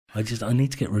I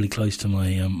need to get really close to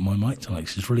my my mic tonight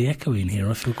 'cause it's really echoey in here.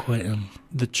 I feel quite...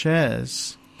 The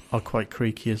chairs are quite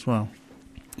creaky as well.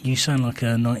 You sound like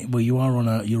a night... Well, you're on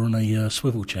a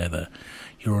swivel chair there.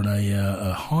 You're on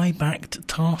a high-backed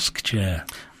task chair.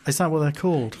 Is that what they're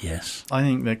called? Yes. I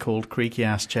think they're called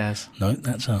creaky-ass chairs. No,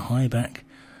 that's a high-back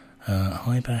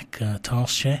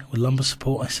task chair with lumbar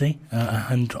support, I see,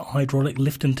 and hydraulic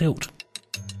lift and tilt.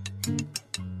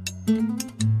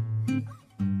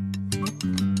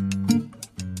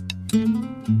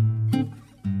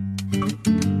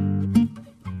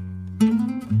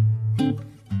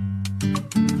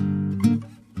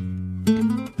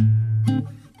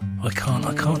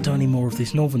 I can't do any more of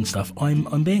this northern stuff.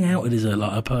 I'm being outed as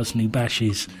a person who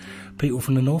bashes people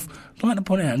from the north. I'd like to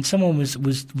point out, and someone was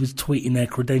tweeting their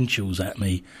credentials at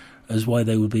me as why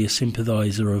they would be a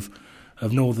sympathiser of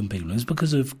northern people. It's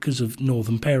because of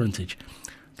northern parentage.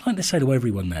 I'd like to say to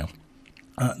everyone now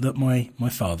that my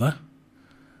father,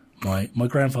 my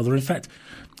grandfather, in fact,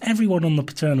 everyone on the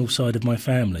paternal side of my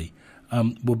family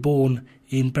were born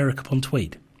in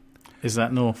Berwick-upon-Tweed. Is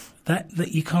that north? That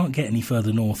you can't get any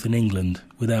further north in England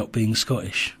without being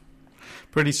Scottish.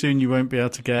 Pretty soon you won't be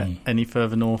able to get any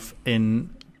further north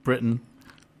in Britain.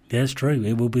 Yeah, it's true.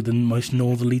 It will be the most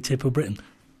northerly tip of Britain.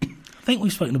 I think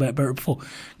we've spoken about Berwick before,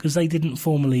 because they didn't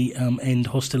formally end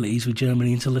hostilities with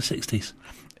Germany until the 60s.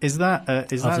 Is that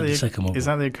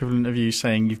the equivalent of you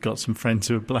saying you've got some friends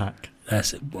who are black?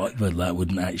 That's it. Well, that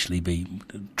wouldn't actually be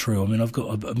true. I mean, I've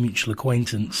got a mutual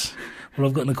acquaintance. Well,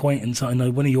 I've got an acquaintance. I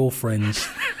know one of your friends.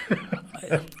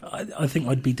 I think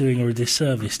I'd be doing her a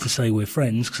disservice to say we're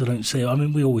friends because I don't see her. I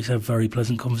mean, we always have very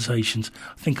pleasant conversations.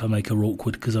 I think I make her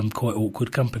awkward because I'm quite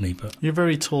awkward company. But you're a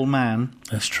very tall man.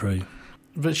 That's true.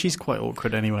 But she's quite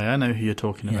awkward anyway. I know who you're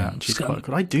talking about. She's quite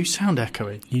awkward. I do sound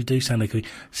echoey. You do sound echoey.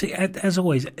 See, as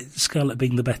always, Scarlett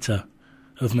being the better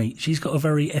of me, she's got a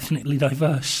very ethnically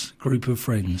diverse group of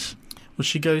friends. Well,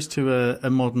 she goes to a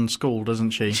modern school,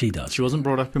 doesn't she? She does. She wasn't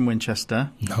brought up in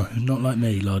Winchester. No, not like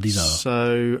me, la-di-da.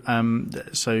 So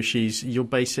you're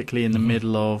basically in the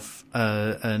middle of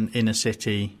an inner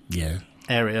city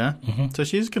area. Mm-hmm. So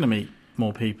she's going to meet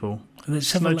more people.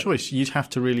 There's no choice. You'd have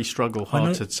to really struggle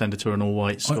hard to send her to an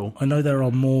all-white school. I know there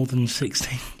are more than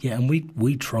 16. Yeah, and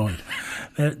we tried.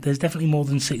 There's definitely more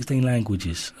than 16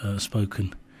 languages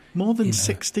spoken. More than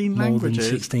 16 languages? More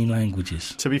than 16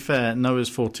 languages. To be fair, Noah's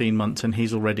 14 months and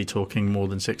he's already talking more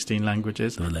than 16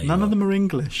 languages. None of them are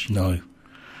English. No.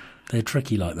 They're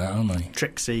tricky like that, aren't they?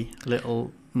 Tricksy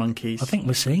little monkeys. I think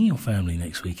we're seeing your family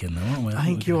next weekend, though, aren't we? I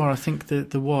think you are. I think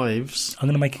the wives I'm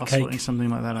going to make a cake. Sorting something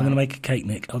like that I'm going to make a cake,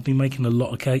 Nick. I've been making a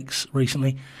lot of cakes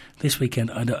recently. This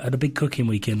weekend, I had a big cooking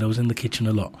weekend. I was in the kitchen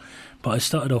a lot. But I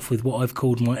started off with what I've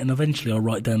called and eventually I'll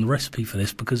write down the recipe for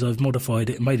this because I've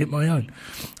modified it and made it my own.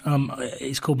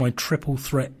 It's called my triple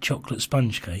threat chocolate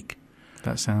sponge cake.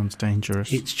 That sounds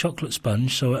dangerous. It's chocolate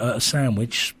sponge, so a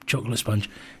sandwich, chocolate sponge.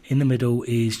 In the middle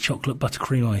is chocolate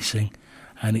buttercream icing,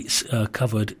 and it's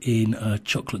covered in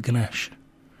chocolate ganache.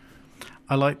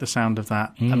 I like the sound of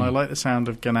that, and I like the sound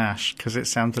of ganache because it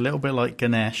sounds a little bit like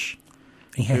Ganesh,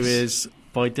 who is,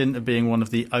 by dint of being one of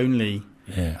the only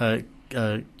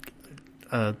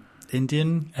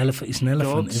Indian elephant. It's an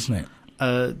elephant, gods, isn't it?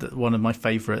 One of my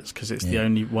favourites because it's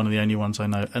one of the only ones I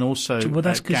know, and also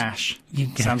Gash.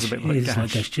 Sounds a bit like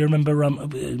Gash. Do you remember?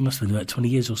 It must have been about 20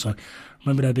 years or so.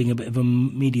 Remember there being a bit of a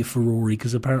media furore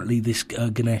because apparently this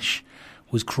Ganesh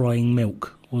was crying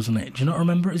milk, wasn't it? Do you not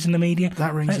remember it was in the media?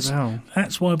 That rings a bell.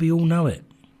 That's why we all know it.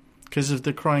 Because of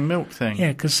the crying milk thing?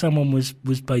 Yeah, because someone was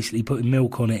basically putting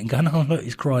milk on it and going, oh, look,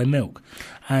 it's crying milk.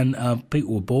 And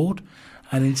people were bored.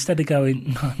 And instead of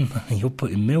going, no, you're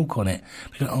putting milk on it,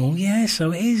 they go, oh, yeah,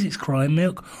 so it is, it's crying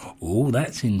milk. Oh,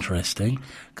 that's interesting.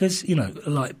 Because,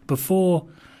 like before,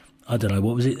 I don't know,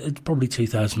 what was it? It's probably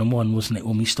 2001, wasn't it,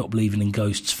 when we stopped believing in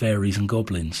ghosts, fairies and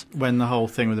goblins? When the whole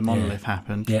thing with the monolith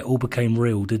happened. Yeah, it all became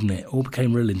real, didn't it? All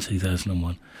became real in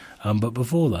 2001. But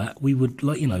before that, we would,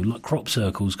 like crop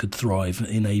circles could thrive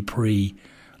in a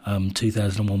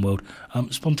pre-2001 world.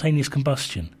 Spontaneous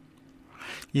combustion.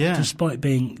 Yeah. Despite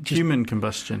being... human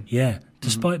combustion. Yeah.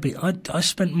 Despite being... I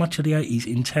spent much of the 80s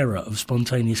in terror of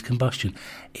spontaneous combustion.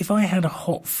 If I had a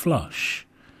hot flush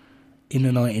in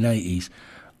the 1980s,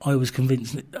 I was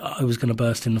convinced that I was going to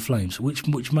burst into flames,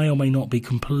 which may or may not be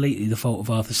completely the fault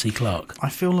of Arthur C. Clarke. I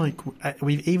feel like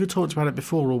we've either talked about it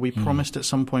before or we promised at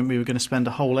some point we were going to spend a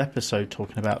whole episode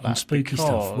talking about that. And spooky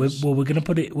stuff. We're going to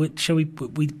put it... Shall we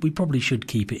probably should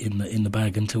keep it in the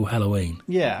bag until Halloween.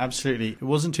 Yeah, absolutely. It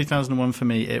wasn't 2001 for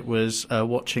me. It was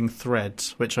watching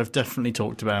Threads, which I've definitely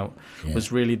talked about,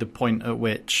 was really the point at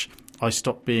which I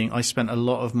spent a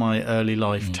lot of my early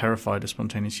life terrified of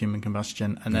spontaneous human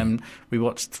combustion, and then we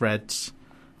watched Threads.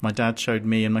 My dad showed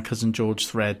me and my cousin George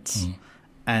Threads,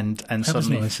 and that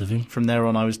suddenly was nice of him. From there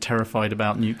on I was terrified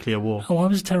about nuclear war. Oh, I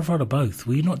was terrified of both.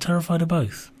 Were you not terrified of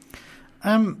both?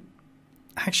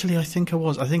 Actually, I think I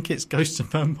was. I think it's Ghosts and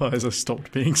Vampires I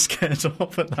stopped being scared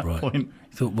of at that point.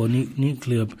 I thought, well,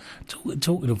 nuclear...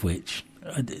 Talking of which,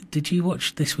 did you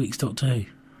watch this week's Doctor Who?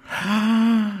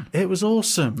 It was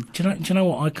awesome. Do you know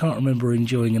what? I can't remember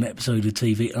enjoying an episode of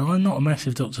TV. And I'm not a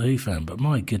massive Doctor Who fan, but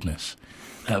my goodness,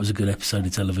 that was a good episode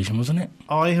of television, wasn't it?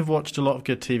 I have watched a lot of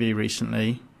good TV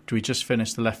recently. We just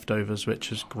finished The Leftovers,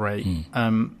 which is great.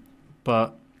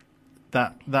 But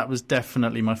that was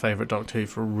definitely my favourite Doctor Who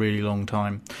for a really long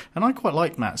time. And I quite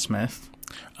like Matt Smith.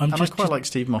 I quite like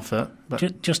Steve Moffat.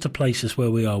 But just to place us where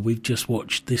we are, we've just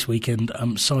watched this weekend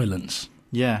Silence.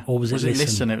 Yeah. Or was it Listen?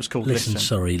 Listen? It was called Listen.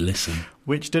 Sorry, Listen.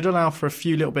 Which did allow for a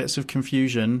few little bits of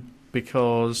confusion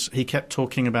because he kept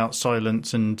talking about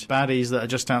silence and baddies that are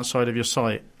just outside of your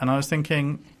sight. And I was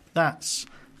thinking, that's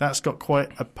got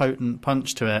quite a potent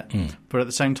punch to it. But at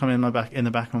the same time, in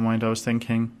the back of my mind, I was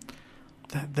thinking,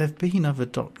 there have been other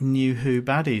New Who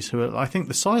baddies who are, I think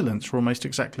the silence were almost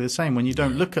exactly the same. When you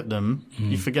don't look at them,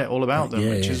 you forget all about them,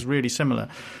 which is really similar.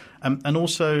 And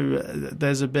also,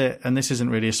 there's a bit, and this isn't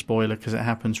really a spoiler because it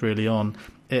happens really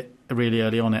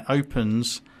early on. It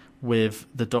opens with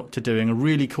the Doctor doing a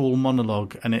really cool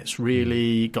monologue, and it's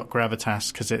really got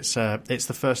gravitas because it's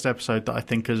the first episode that I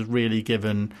think has really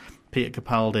given Peter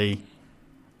Capaldi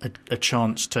a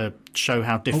chance to show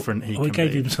how different he can be. It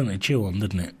gave him something to chew on,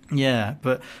 didn't it? Yeah,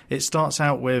 but it starts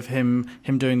out with him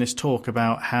doing this talk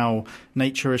about how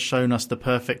nature has shown us the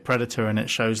perfect predator, and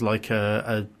it shows like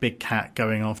a big cat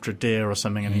going after a deer or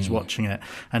something, and he's watching it.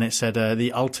 And it said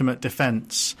the ultimate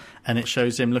defence, and it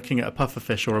shows him looking at a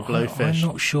pufferfish or a blowfish. I'm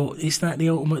not sure. Is that the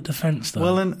ultimate defence, though?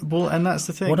 Well, and that's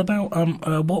the thing. What about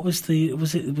what was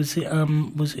it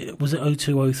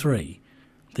 0203?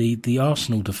 The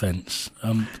Arsenal defence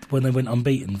when they went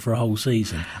unbeaten for a whole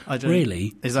season.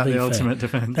 Really? Is that the ultimate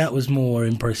defence? That was more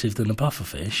impressive than the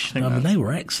pufferfish. I mean, they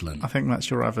were excellent. I think that's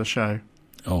your other show.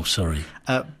 Oh, sorry.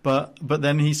 But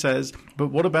then he says, but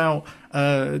what about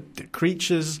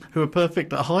creatures who are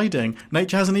perfect at hiding?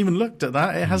 Nature hasn't even looked at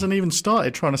that. It hasn't even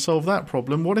started trying to solve that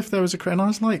problem. What if there was and I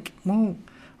was like, well,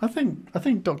 I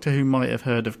think Doctor Who might have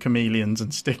heard of chameleons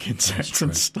and stick insects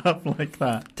and stuff like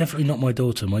that. Definitely not my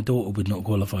daughter. My daughter would not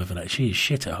qualify for that. She is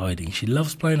shit at hiding. She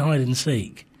loves playing hide and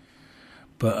seek.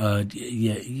 But,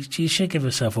 she should give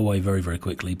herself away very, very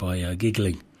quickly by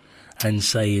giggling and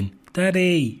saying,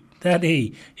 Daddy,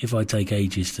 Daddy, if I take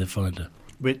ages to find her.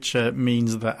 Which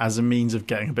means that as a means of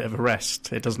getting a bit of a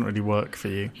rest, it doesn't really work for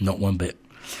you. Not one bit.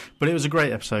 But it was a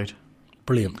great episode.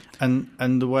 Brilliant.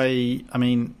 And the way, I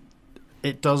mean,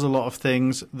 it does a lot of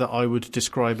things that I would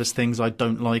describe as things I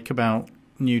don't like about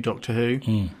new Doctor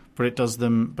Who, but it does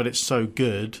them. But it's so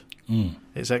good,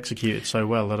 it's executed so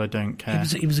well that I don't care.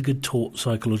 It was a good taut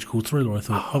psychological thriller. I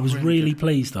thought. I was really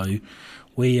pleased though.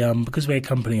 We because we had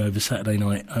company over Saturday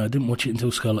night. I didn't watch it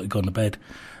until Scarlett had gone to bed,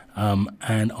 and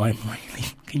I'm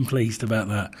really pleased about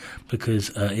that because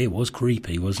it was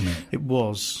creepy, wasn't it? It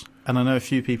was, and I know a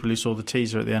few people who saw the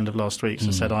teaser at the end of last week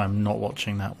and said, "I'm not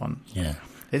watching that one." Yeah.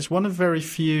 It's one of very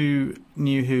few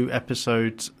New Who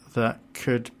episodes that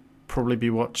could probably be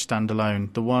watched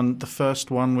standalone. The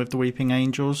first one with the Weeping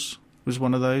Angels was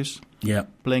one of those. Yeah.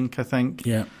 Blink, I think.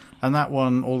 Yeah. And that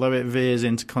one, although it veers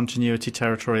into continuity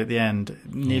territory at the end,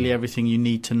 nearly everything you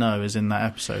need to know is in that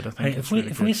episode, I think. Hey,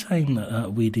 if we're saying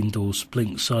that we'd endorse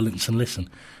Blink, Silence and Listen,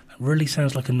 that really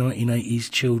sounds like a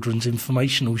 1980s children's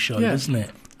informational show, doesn't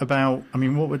it? About, I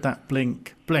mean, what would that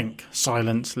Blink,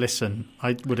 Silence, Listen?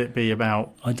 Would it be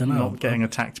about I don't know, not getting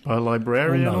attacked by a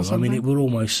librarian or something? I mean, it would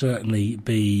almost certainly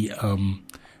be an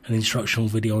instructional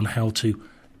video on how to,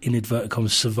 in inverted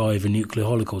commas, survive a nuclear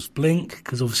holocaust. Blink,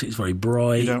 because obviously it's very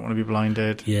bright. You don't want to be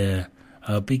blinded. Yeah.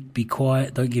 Be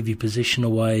quiet, don't give your position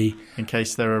away. In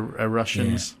case there are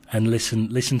Russians. Yeah. And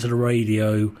listen to the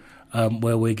radio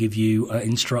where we give you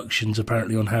instructions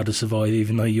apparently on how to survive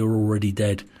even though you're already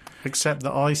dead. Except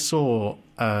that I saw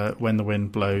When the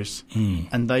Wind Blows,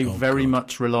 and they very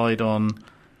much relied on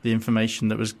the information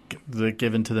that was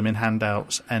given to them in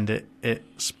handouts, and it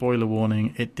spoiler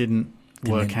warning, it didn't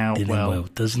work out well.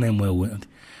 Doesn't end well.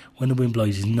 When the Wind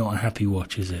Blows is not a happy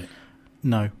watch, is it?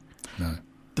 No.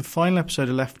 The final episode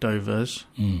of Leftovers,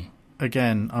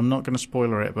 again, I'm not going to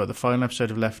spoiler it, but the final episode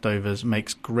of Leftovers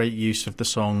makes great use of the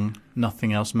song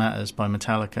Nothing Else Matters by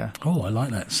Metallica. Oh, I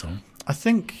like that song. I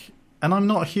think And I'm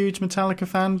not a huge Metallica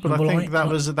fan, but I think that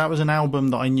was an album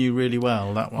that I knew really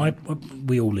well, that one.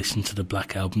 We all listened to the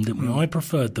Black Album, didn't we? I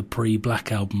preferred the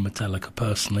pre-Black Album Metallica,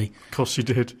 personally. Of course you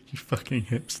did, you fucking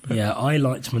hipster. Yeah, I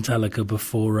liked Metallica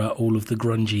before all of the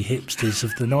grungy hipsters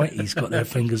of the 90s got their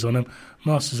fingers on them.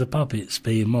 Masters of Puppets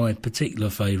being my particular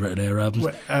favourite of their albums.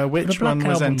 Which one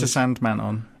was Enter Sandman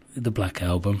on? The Black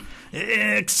Album.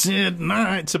 Exit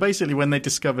Night. So basically when they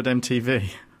discovered MTV...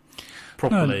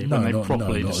 Properly, not at all.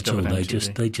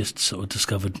 MTV. They just sort of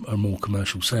discovered a more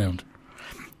commercial sound.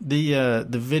 The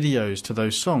videos to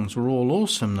those songs were all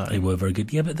awesome, though. They were very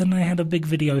good. Yeah, but then they had a big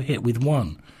video hit with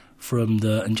one from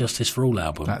the And Justice for All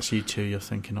album. That's U2 you're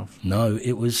thinking of. No,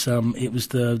 it was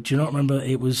the. Do you not remember?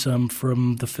 It was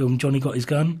from the film Johnny Got His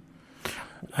Gun,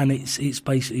 and it's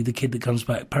basically the kid that comes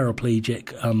back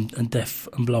paraplegic and deaf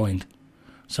and blind,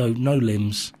 so no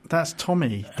limbs. That's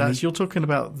Tommy. You're talking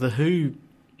about the Who.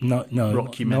 No,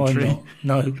 documentary.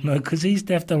 No, because he's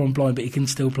deaf, dumb, and blind, but he can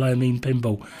still play a mean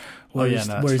pinball. Whereas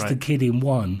the kid in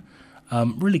one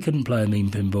really couldn't play a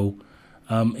mean pinball.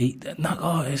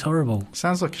 It's horrible.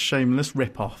 Sounds like a shameless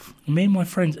rip-off. Me and my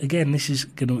friends, again, this is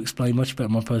going to explain much about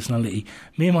my personality.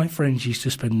 Me and my friends used to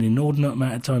spend an inordinate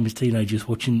amount of time as teenagers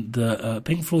watching the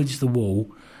Pink Floyd's The Wall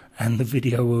and the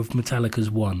video of Metallica's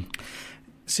One.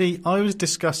 See, I was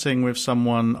discussing with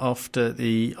someone after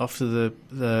the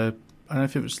I don't know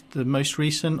if it was the most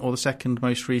recent or the second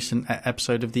most recent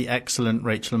episode of the excellent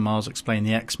Rachel and Miles Explain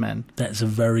the X-Men. That's a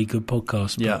very good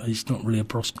podcast, but it's not really a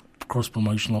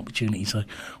cross-promotional opportunity, so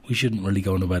we shouldn't really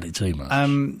go on about it too much.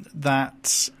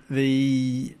 That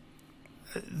the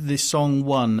song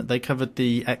One, they covered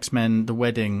the X-Men, the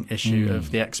wedding issue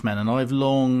of the X-Men, and I've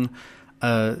long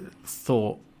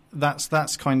thought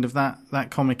that's kind of that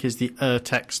comic is the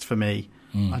text for me.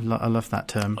 I love that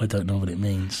term. I don't know what it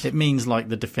means. It means like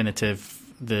the definitive,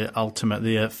 the ultimate,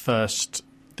 the first,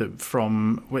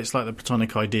 it's like the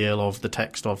platonic ideal of the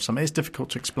text of something. It's difficult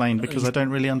to explain because I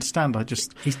don't really understand. It's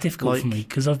difficult for me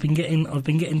because I've been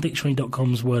getting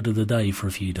dictionary.com's word of the day for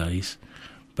a few days,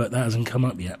 but that hasn't come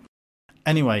up yet.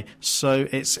 Anyway, so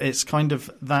it's kind of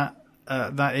that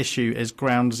issue is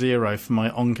ground zero for my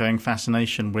ongoing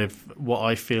fascination with what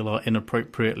I feel are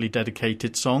inappropriately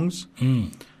dedicated songs.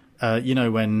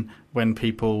 When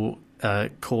people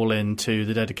call in to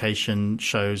the dedication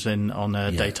shows on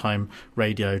daytime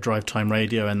radio, drive time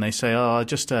radio, and they say,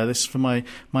 this is for my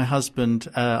husband.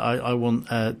 I want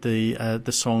the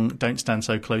song "Don't Stand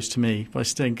So Close to Me" by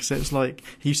Sting, because it was like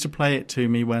he used to play it to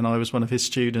me when I was one of his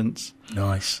students.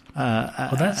 Nice.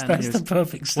 Well, that's the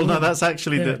perfect song. Well, no, that's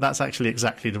actually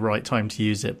exactly the right time to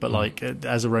use it. But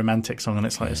as a romantic song, and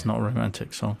it's it's not a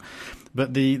romantic song.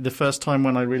 But the first time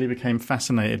when I really became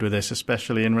fascinated with this,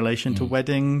 especially in relation to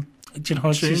wedding, do you know, I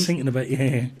was just thinking about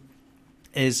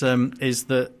is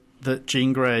that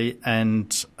Jean Grey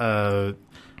and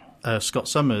Scott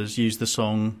Summers used the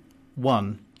song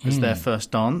One as their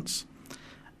first dance,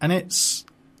 and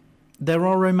there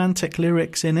are romantic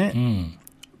lyrics in it.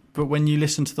 But when you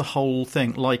listen to the whole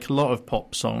thing, like a lot of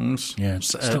pop songs,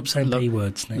 stop saying B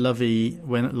words.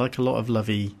 Like a lot of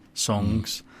lovey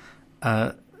songs,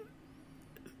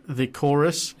 the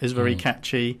chorus is very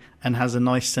catchy and has a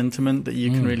nice sentiment that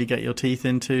you can really get your teeth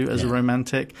into as a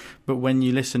romantic. But when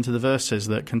you listen to the verses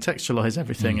that contextualize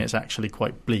everything, it's actually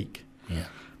quite bleak. Yeah.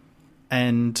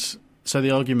 And so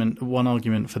one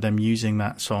argument for them using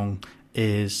that song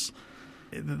is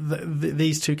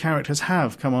these two characters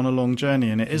have come on a long journey,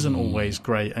 and it isn't always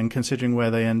great. And considering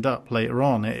where they end up later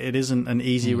on, it isn't an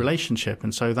easy relationship.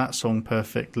 And so that song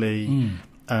perfectly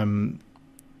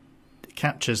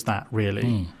captures that, really.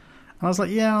 And I was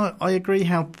like, yeah, I agree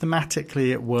how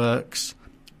thematically it works,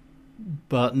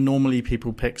 but normally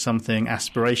people pick something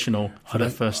aspirational for their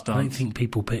first dance. I don't think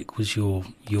people pick was your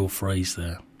phrase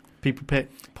there. People pick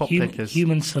pickers.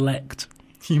 Human select.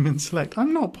 Human select.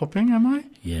 I'm not popping, am I?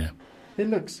 Yeah.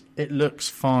 It looks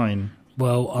fine.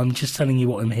 Well, I'm just telling you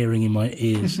what I'm hearing in my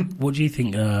ears. What do you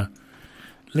think,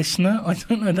 listener? I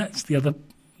don't know. That's the other.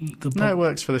 No, it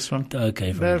works for this one.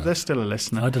 Okay, they're still a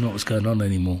listener. I don't know what's going on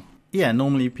anymore. Yeah,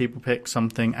 normally people pick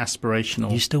something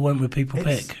aspirational. You still went with people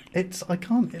pick? I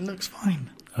can't. It looks fine.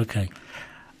 Okay.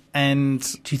 And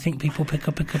do you think people pick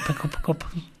up?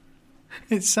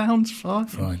 It sounds fine.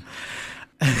 Fine.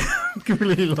 I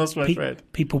completely lost my thread.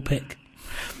 People pick.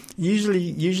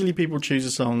 Usually people choose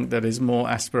a song that is more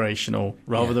aspirational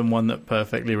rather than one that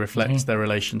perfectly reflects their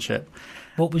relationship.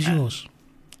 What was yours?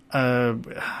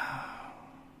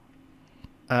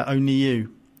 Only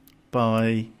You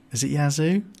by, is it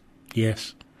Yazoo?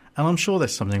 Yes. And I'm sure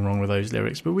there's something wrong with those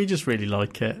lyrics, but we just really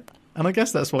like it. And I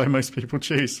guess that's why most people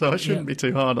choose, so I shouldn't be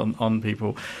too hard on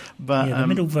people. But the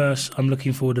middle verse, I'm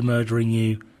looking forward to murdering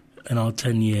you, and our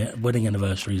 10-year wedding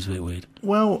anniversary is a bit weird.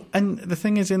 Well, and the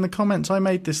thing is, in the comments, I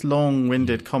made this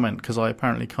long-winded comment, because I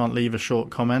apparently can't leave a short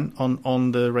comment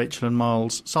on the Rachel and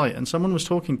Miles site, and someone was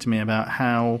talking to me about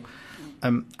how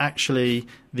actually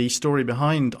the story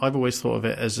behind, I've always thought of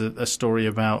it as a story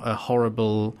about a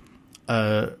horrible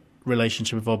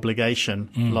relationship of obligation,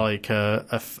 like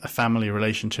a family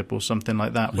relationship or something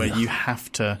like that, where you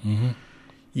have to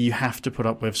you have to put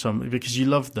up with some because you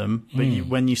love them, but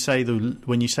when you say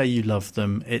you love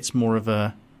them, it's more of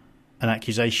an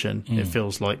accusation. It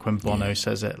feels like when Bono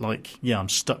says it, like, yeah, I'm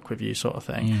stuck with you, sort of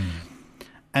thing.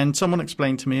 And someone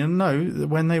explained to me, and no,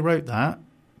 when they wrote that,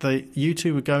 you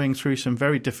two were going through some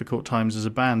very difficult times as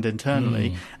a band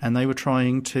internally, and they were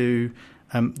trying to.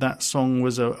 That song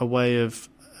was a way of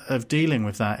dealing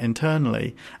with that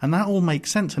internally, and that all makes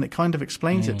sense, and it kind of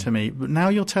explains it to me. But now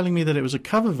you're telling me that it was a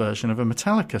cover version of a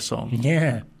Metallica song.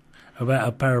 Yeah, about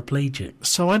a paraplegic.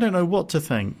 So I don't know what to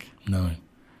think. No.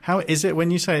 How is it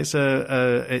when you say it's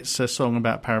a song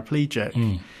about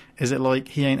paraplegic? Is it like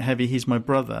He Ain't Heavy, He's My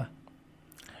Brother?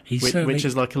 Which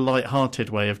is like a light-hearted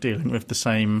way of dealing with the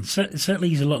same... Certainly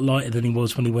he's a lot lighter than he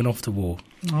was when he went off to war.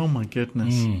 Oh, my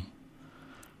goodness.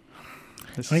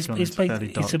 It's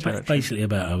basically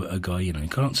about a guy, you know,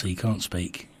 can't see, can't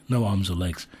speak, no arms or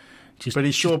legs. But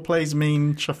he sure plays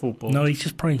mean shuffleboard. No, he's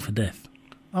just praying for death.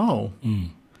 Oh.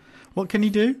 What can he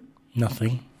do?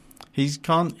 Nothing. He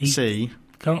can't see.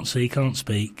 Can't see, can't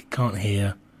speak, can't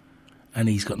hear, and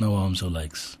he's got no arms or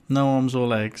legs. No arms or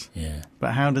legs? Yeah.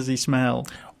 But how does he smell?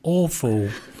 Awful.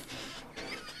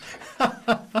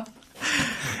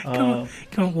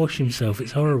 Can't wash himself.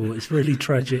 It's horrible. It's really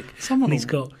tragic. And he's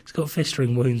got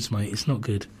festering wounds, mate. It's not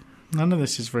good. None of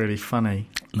this is really funny.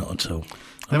 Not at all.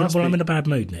 I'm in a bad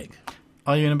mood, Nick.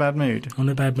 Are you in a bad mood? I'm in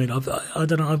a bad mood. I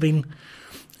don't know. I've been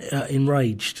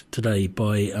enraged today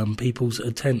by people's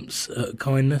attempts at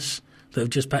kindness that have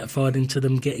just backfired into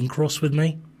them getting cross with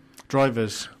me.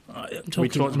 Drivers. We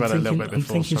talked about it a little bit before. I'm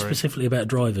thinking specifically about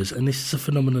drivers, and this is a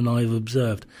phenomenon I've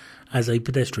observed as a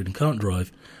pedestrian. Can't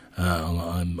drive.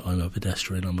 I'm a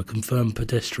pedestrian. I'm a confirmed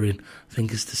pedestrian. I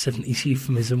think as the 70s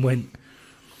euphemism went.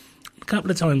 A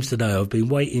couple of times today I've been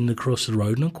waiting across the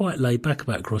road, and I'm quite laid back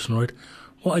about crossing the road.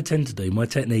 What I tend to do, my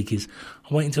technique is,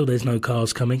 I wait until there's no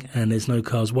cars coming and there's no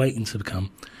cars waiting to come.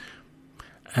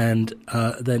 And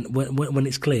then when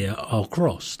it's clear, I'll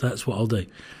cross. That's what I'll do.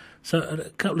 So a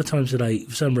couple of times today,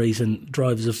 for some reason,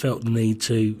 drivers have felt the need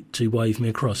to wave me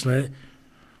across. Now,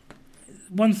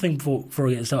 one thing before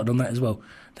I get started on that as well,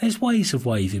 there's ways of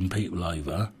waving people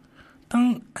over.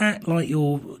 Don't act like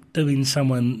you're doing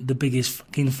someone the biggest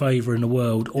fucking favour in the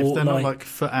world. Or if they're not like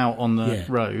foot out on the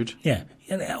road. Yeah.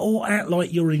 Or act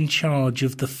like you're in charge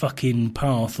of the fucking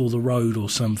path or the road or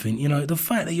something. You know, the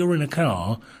fact that you're in a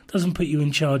car doesn't put you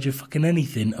in charge of fucking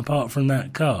anything apart from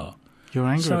that car. You're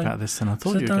angry about this, then I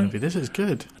thought you were going to be. This is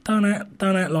good. Don't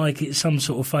act like it's some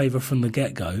sort of favour from the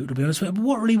get-go, to be honest with you. But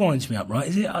what really winds me up, right,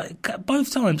 is both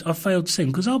times I've failed to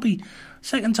sing, because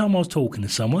second time I was talking to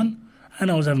someone, and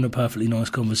I was having a perfectly nice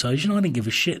conversation. I didn't give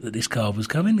a shit that this car was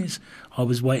coming. I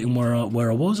was waiting where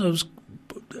I was.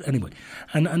 Anyway,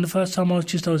 and the first time I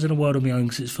was in a world of my own,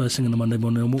 because it's first thing on the Monday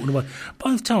morning and I'm walking away.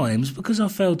 Both times, because I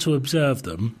failed to observe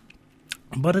them,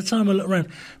 by the time I look around,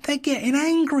 they're getting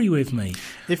angry with me.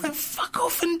 Fuck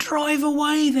off and drive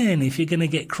away then. If you're going to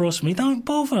get cross me, don't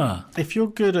bother. If you're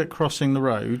good at crossing the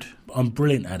road... I'm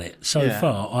brilliant at it. So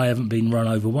far, I haven't been run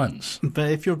over once. But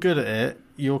if you're good at it,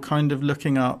 you're kind of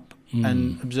looking up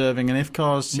and observing, and if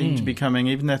cars seem to be coming,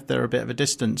 even if they're a bit of a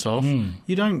distance off,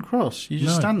 you don't cross. You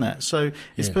just stand there. So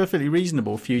it's perfectly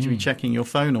reasonable for you to be checking your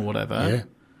phone or whatever. Yeah.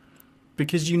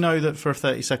 Because you know that for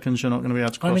 30 seconds you're not going to be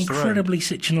able to cross the road. I'm incredibly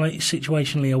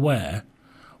situationally aware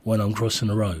when I'm crossing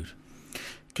the road.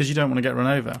 Because you don't want to get run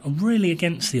over. I'm really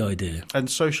against the idea. And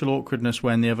social awkwardness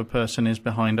when the other person is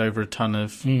behind over a ton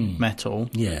of metal.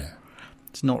 Yeah.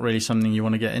 It's not really something you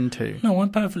want to get into. No, I'm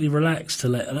perfectly relaxed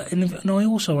to and I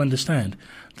also understand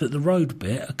that the road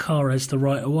bit, a car has the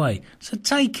right of way. So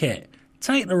take it.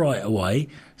 Take the right of way.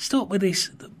 Stop with this...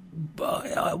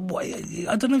 I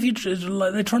don't know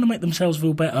if they're trying to make themselves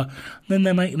feel better, then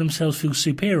they're making themselves feel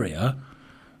superior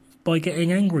by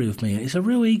getting angry with me. It's a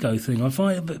real ego thing. I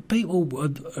find that people are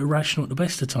irrational at the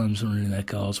best of times when they're in their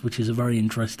cars, which is a very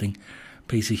interesting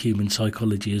piece of human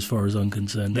psychology as far as I'm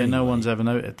concerned. Yeah, anyway. No one's ever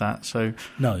noted that. So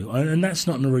no, and that's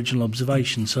not an original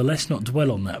observation, so let's not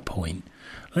dwell on that point.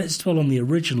 Let's dwell on the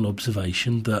original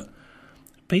observation that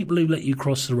people who let you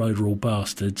cross the road are all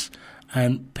bastards,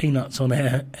 and peanuts on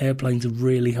airplanes are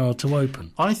really hard to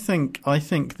open. I think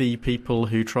the people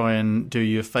who try and do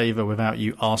you a favour without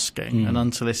you asking, an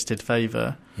unsolicited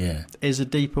favour, is a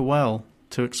deeper well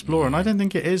to explore. And I don't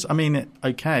think it is. I mean,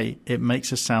 it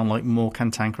makes us sound like more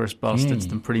cantankerous bastards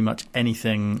than pretty much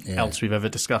anything else we've ever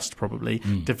discussed, probably,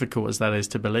 difficult as that is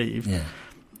to believe. Yeah.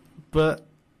 But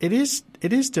it is.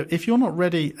 If you're not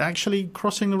ready, actually,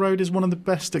 crossing the road is one of the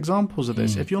best examples of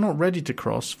this. If you're not ready to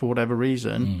cross for whatever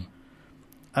reason,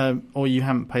 or you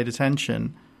haven't paid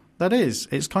attention,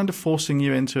 it's kind of forcing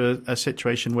you into a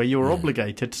situation where you're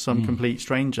obligated to some complete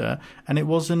stranger, and it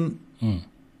wasn't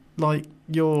like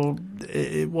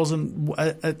it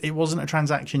wasn't a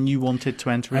transaction you wanted to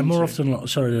enter into. And more often than not,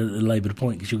 sorry to labour the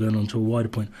point because you're going on to a wider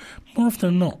point, more often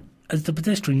than not, as the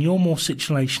pedestrian, you're more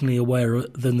situationally aware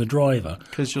than the driver.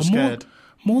 Because you're scared.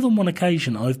 More than one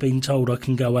occasion, I've been told I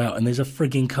can go out and there's a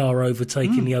frigging car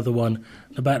overtaking the other one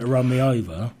about to run me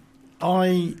over.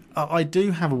 I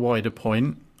do have a wider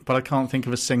point, but I can't think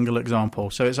of a single example.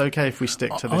 So it's okay if we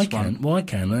stick to this one. Well, I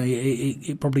can.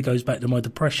 It probably goes back to my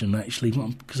depression, actually.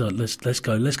 Because let's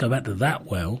go back to that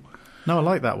well. No, I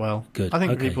like that well. Good. I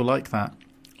think people like that.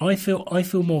 I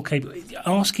feel more capable.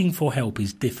 Asking for help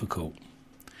is difficult.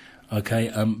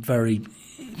 Okay,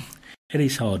 it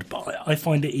is hard, but I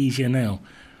find it easier now.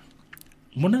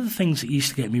 One of the things that used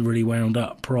to get me really wound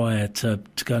up prior to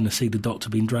going to see the doctor,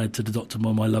 being dragged to the doctor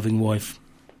by my loving wife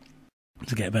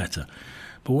to get better,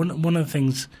 but one of the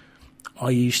things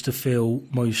I used to feel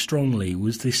most strongly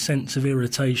was this sense of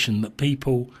irritation that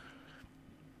people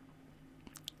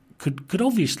could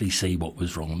obviously see what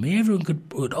was wrong with me. Everyone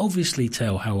would obviously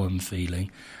tell how I'm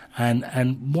feeling,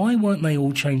 and why weren't they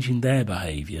all changing their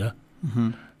behaviour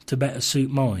to better suit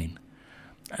mine?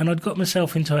 And I'd got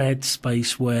myself into a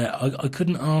headspace where I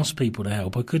couldn't ask people to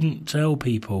help. I couldn't tell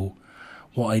people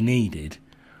what I needed.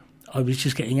 I was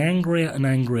just getting angrier and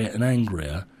angrier and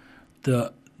angrier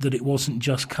that it wasn't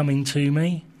just coming to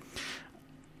me.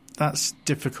 That's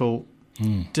difficult.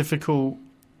 Difficult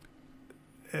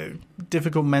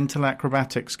mental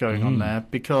acrobatics going on there,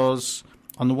 because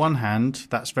on the one hand,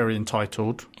 that's very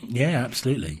entitled. Yeah,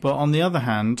 absolutely. But on the other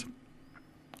hand,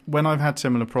 when I've had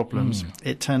similar problems,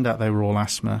 it turned out they were all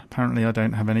asthma. Apparently I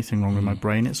don't have anything wrong with my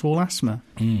brain. It's all asthma.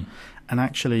 And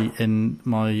actually, in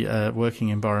my working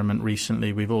environment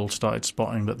recently, we've all started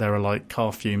spotting that there are like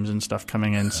car fumes and stuff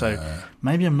coming in. So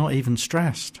maybe I'm not even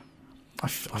stressed. I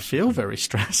feel very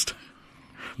stressed.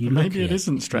 Maybe it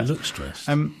isn't stress. You look stressed.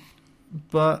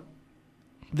 But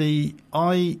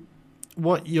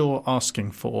what you're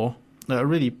asking for at a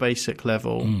really basic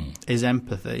level is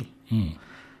empathy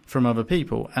from other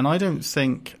people. And I don't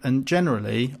think, and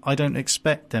generally, I don't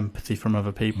expect empathy from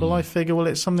other people. I figure, well,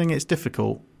 it's something that's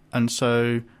difficult. And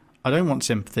so I don't want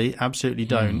sympathy, absolutely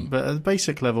don't. But at the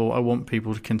basic level, I want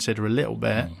people to consider a little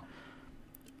bit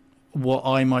what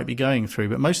I might be going through.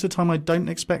 But most of the time, I don't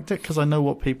expect it because I know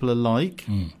what people are like.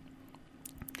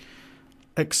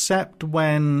 Except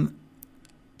when,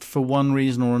 for one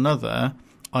reason or another,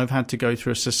 I've had to go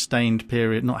through a sustained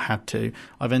period, not had to,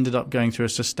 I've ended up going through a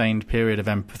sustained period of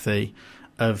empathy,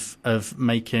 of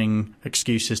making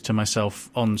excuses to myself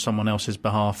on someone else's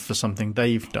behalf for something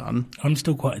they've done. I'm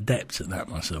still quite adept at that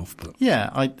myself. But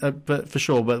yeah, but for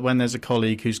sure. But when there's a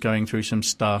colleague who's going through some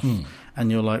stuff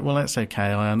and you're like, well, that's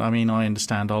okay. I mean, I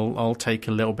understand. I'll take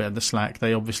a little bit of the slack.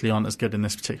 They obviously aren't as good in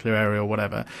this particular area or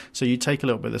whatever. So you take a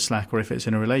little bit of the slack, or if it's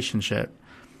in a relationship.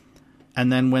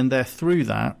 And then when they're through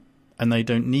that and they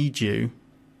don't need you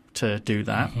to do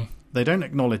that, they don't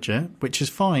acknowledge it, which is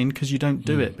fine because you don't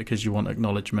do it because you want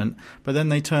acknowledgement. But then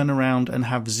they turn around and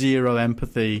have zero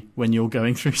empathy when you're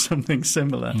going through something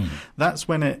similar. That's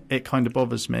when it kind of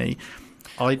bothers me.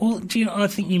 Well, do you know, I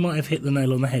think you might have hit the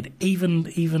nail on the head.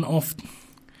 Even off...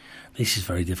 This is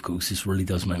very difficult because this really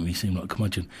does make me seem like a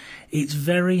curmudgeon. It's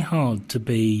very hard to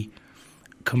be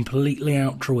completely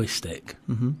altruistic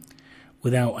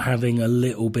without having a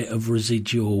little bit of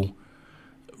residual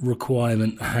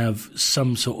requirement to have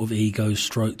some sort of ego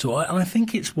stroke to it. I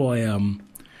think it's why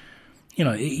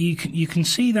you can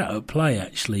see that at play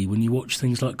actually when you watch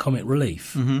things like Comic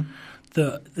Relief.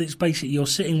 That it's basically you're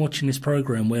sitting watching this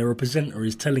program where a presenter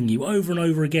is telling you over and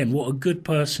over again what a good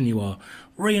person you are,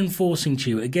 reinforcing to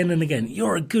you again and again,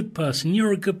 you're a good person,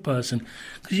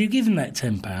 because you're given that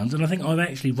 £10, and I think I've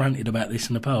actually ranted about this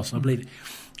in the past, and I believe it.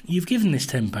 You've given this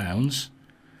 £10,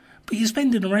 but you're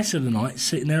spending the rest of the night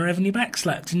sitting there having your back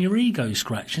slapped and your ego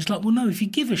scratched. It's like, well, no, if you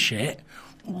give a shit,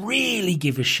 really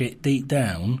give a shit deep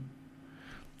down,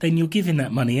 then you're giving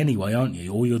that money anyway, aren't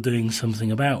you? Or you're doing something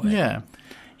about it. Yeah.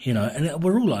 You know, and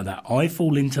we're all like that. I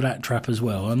fall into that trap as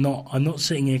well. I'm not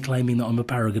sitting here claiming that I'm a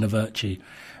paragon of virtue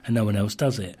and no one else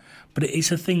does it. But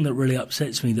it's a thing that really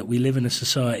upsets me that we live in a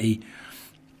society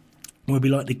where we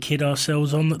like to kid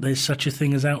ourselves on that there's such a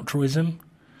thing as altruism.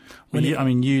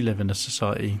 You live in a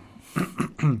society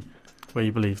where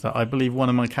you believe that. I believe one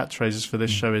of my catchphrases for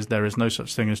this show is there is no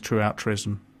such thing as true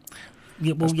altruism.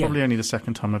 Yeah, well, That's probably only the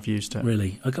second time I've used it.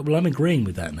 Really? Okay, well, I'm agreeing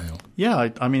with that now. Yeah,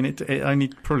 I mean, it only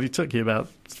probably took you about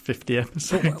 50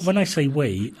 episodes. But when I say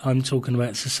we, I'm talking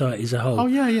about society as a whole. Oh,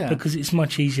 yeah. Because it's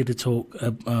much easier to talk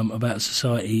about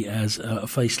society as a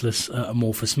faceless,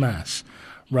 amorphous mass,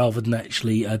 rather than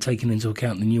actually taking into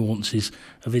account the nuances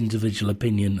of individual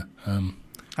opinion.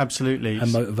 Absolutely.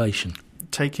 And motivation.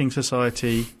 Taking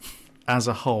society as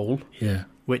a whole,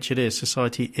 which it is.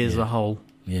 Society is a whole.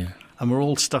 Yeah. And we're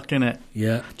all stuck in it.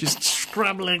 Yeah. Just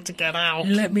scrabbling to get out.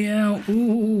 Let me out.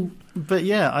 Ooh. But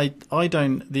yeah, I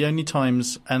don't, the only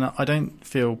times, and I don't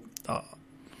feel,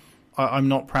 I'm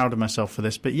not proud of myself for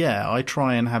this, but yeah, I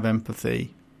try and have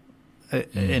empathy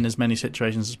in as many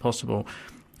situations as possible.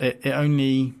 It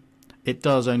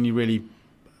does only really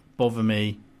bother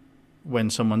me when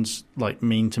someone's like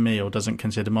mean to me or doesn't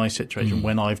consider my situation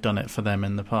when I've done it for them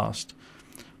in the past.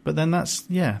 But then that's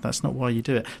not why you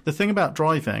do it. The thing about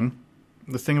drivers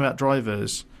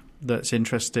that's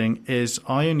interesting is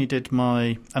I only did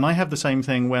and I have the same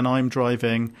thing when I'm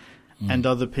driving and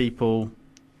other people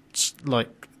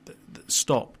like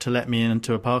stop to let me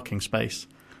into a parking space.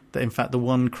 That in fact the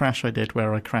one crash I did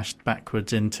where I crashed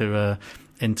backwards into a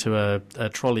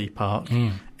trolley park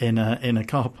in a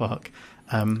car park.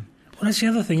 Well, that's the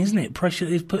other thing, isn't it? Pressure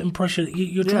is putting pressure.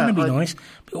 You're trying to be nice,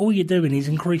 but all you're doing is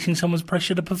increasing someone's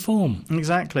pressure to perform.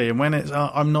 Exactly, and when it's,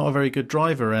 I'm not a very good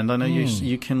driver, and I know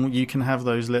you can have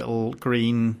those little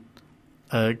green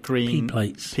P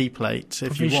plates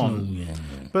if you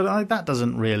want, but that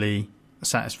doesn't really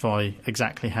satisfy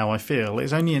exactly how I feel.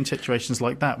 It's only in situations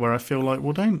like that where I feel like,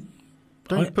 well, don't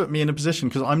put me in a position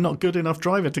because I'm not good enough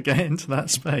driver to get into that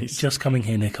space. Just coming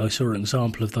here, Nick, I saw an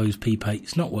example of those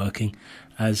P-plates not working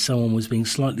as someone was being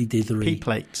slightly dithery.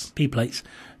 P-plates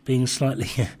being slightly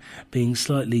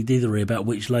dithery about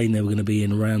which lane they were going to be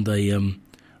in around a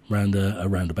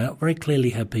roundabout. Very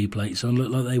clearly had P-plates on,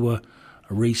 looked like they were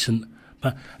a recent.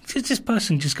 But this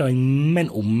person just going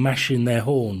mental, mashing their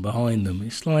horn behind them.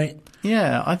 It's like,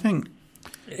 yeah, I think.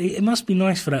 It must be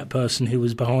nice for that person who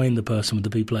was behind the person with the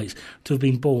P-plates to have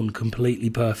been born completely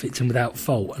perfect and without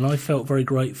fault. And I felt very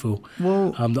grateful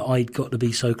that I'd got to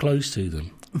be so close to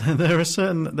them. There are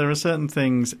certain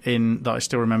things that I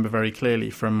still remember very clearly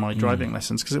from my driving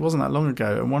lessons because it wasn't that long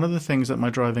ago. And one of the things that my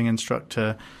driving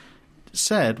instructor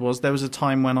said was there was a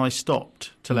time when I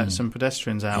stopped to let some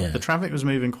pedestrians out. Yeah. The traffic was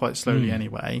moving quite slowly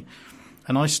anyway,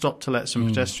 and I stopped to let some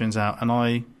pedestrians out, and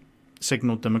I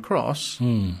signalled them across.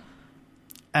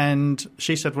 And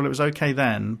she said, well, it was okay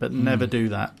then, but never do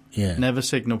that. Yeah. Never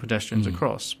signal pedestrians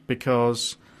across,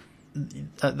 because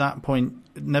at that point,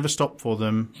 never stop for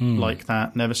them like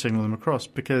that, never signal them across,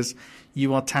 because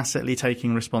you are tacitly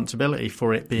taking responsibility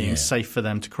for it being safe for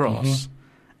them to cross,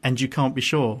 and you can't be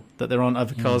sure that there aren't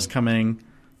other cars coming.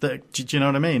 Do you know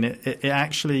what I mean?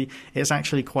 It's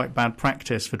actually quite bad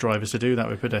practice for drivers to do that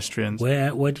with pedestrians.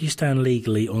 Where do you stand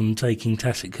legally on taking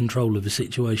tacit control of a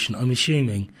situation? I'm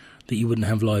assuming that you wouldn't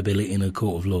have liability in a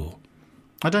court of law.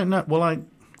 I don't know. Well, I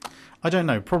don't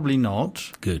know. Probably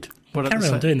not. Good. But carry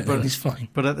on doing it. Then it's fine.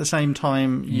 But at the same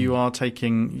time, you are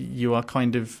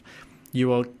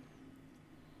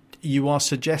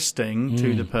suggesting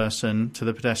to the person, to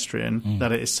the pedestrian,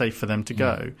 that it is safe for them to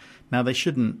go. Now they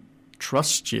shouldn't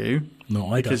trust you. No,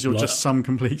 I don't. Because you're just some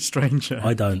complete stranger.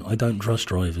 I don't trust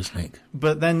drivers, Nick.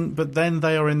 But then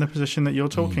they are in the position that you're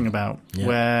talking about,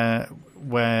 where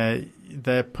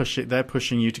they're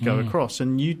pushing you to go across,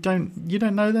 and you don't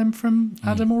know them from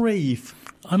Adam or Eve.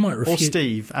 I might refute. Or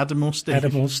Steve. Adam or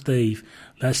Steve.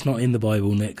 That's not in the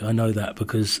Bible, Nick. I know that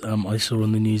because I saw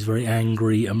on the news a very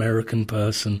angry American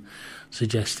person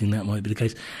suggesting that might be the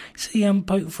case. See,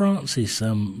 Pope Francis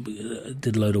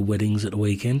did a load of weddings at the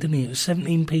weekend, didn't he? It was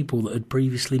 17 people that had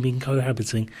previously been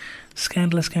cohabiting.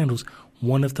 Scandalous scandals.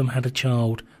 One of them had a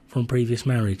child from previous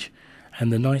marriage,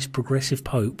 and the nice progressive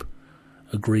Pope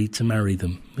agreed to marry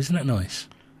them. Isn't that nice?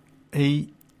 He's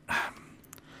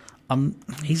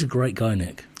a great guy,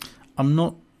 Nick. I'm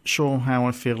not sure how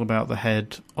I feel about the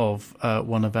head of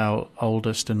one of our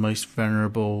oldest and most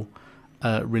venerable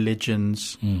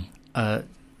religions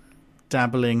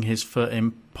dabbling his foot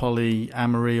in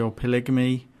polyamory or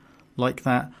polygamy like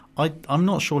that. I'm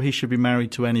not sure he should be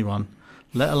married to anyone,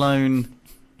 let alone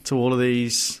to all of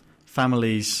these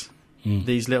families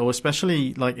These little,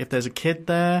 especially like if there's a kid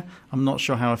there, I'm not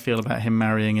sure how I feel about him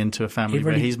marrying into a family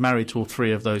where he's married to all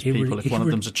three of those people. If one of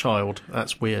them's a child,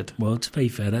 that's weird. Well, to be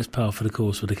fair, that's par for the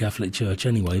course with the Catholic Church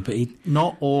anyway. But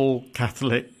not all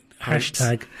Catholic.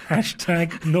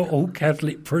 Hashtag not all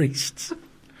Catholic priests.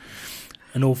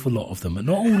 An awful lot of them, but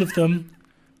not all of them.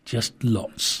 Just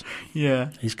lots. Yeah,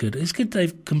 it's good. It's good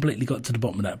they've completely got to the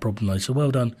bottom of that problem though. So well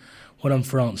done. Well done,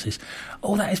 Francis.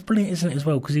 Oh, that is brilliant, isn't it, as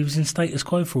well? Because he was in Status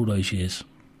Quo for all those years.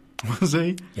 Was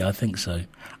he? Yeah, I think so.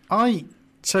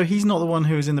 So he's not the one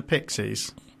who was in the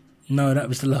Pixies? No, that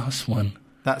was the last one.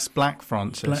 That's Black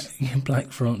Francis.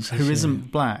 Black Francis. Who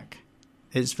isn't black.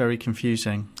 It's very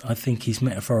confusing. I think he's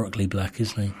metaphorically black,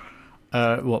 isn't he?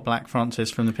 What, Black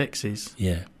Francis from the Pixies?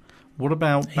 Yeah. What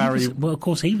about Barry? Well, of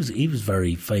course, he was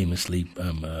very famously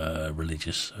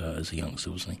religious as a youngster,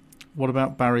 wasn't he? What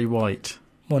about Barry White?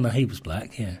 Well, no, he was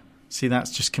black, yeah. See,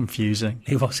 that's just confusing.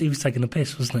 He was taking a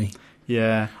piss, wasn't he?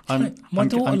 Yeah. I'm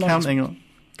counting on...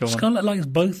 Scarlett likes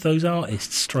both those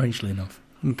artists, strangely enough.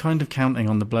 I'm kind of counting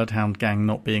on the Bloodhound Gang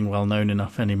not being well known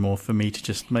enough anymore for me to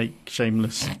just make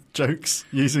shameless jokes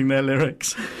using their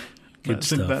lyrics. Good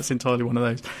stuff. That's entirely one of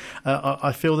those.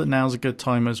 I feel that now's a good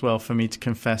time as well for me to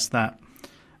confess that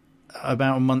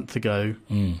about a month ago,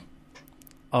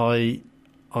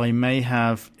 I may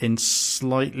have, in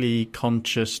slightly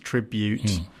conscious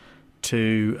tribute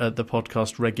to the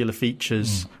podcast Regular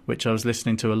Features, which I was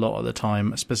listening to a lot at the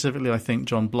time, specifically I think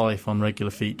John Blythe on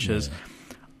Regular Features,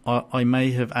 I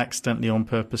may have accidentally on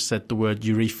purpose said the word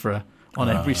urethra on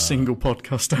every single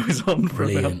podcast I was on for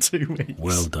about 2 weeks.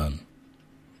 Well done.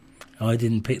 I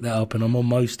didn't pick that up, and I'm on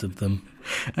most of them.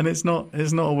 And it's not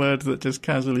a word that just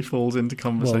casually falls into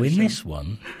conversation. Well, in this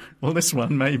one... Well, this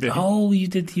one, maybe. Oh, you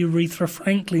did the Aretha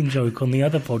Franklin joke on the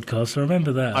other podcast. I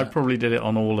remember that. I probably did it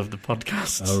on all of the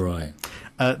podcasts. Oh, right.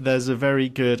 There's a very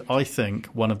good, I think,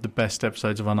 one of the best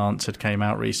episodes of Unanswered came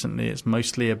out recently. It's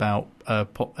mostly about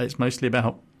it's mostly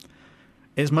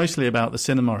about the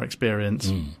cinema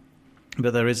experience,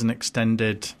 but there is an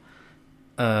extended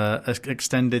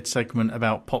segment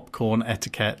about popcorn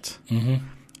etiquette,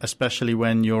 especially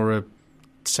when you're a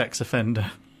sex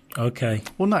offender. Okay.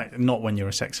 Well, no, not when you're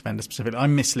a sex offender specifically.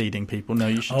 I'm misleading people. No,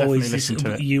 you should definitely listen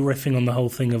to it. You riffing on the whole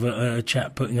thing of a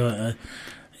chap putting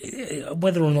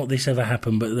whether or not this ever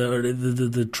happened, but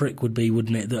the trick would be,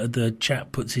 wouldn't it, that the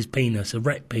chap puts his penis, a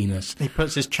ret penis, he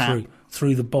puts his chap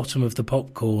through the bottom of the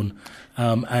popcorn,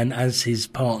 and as his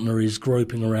partner is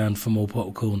groping around for more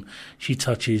popcorn, she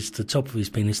touches the top of his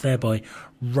penis, thereby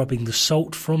rubbing the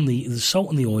salt and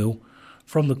the oil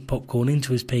from the popcorn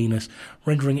into his penis,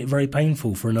 rendering it very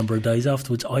painful for a number of days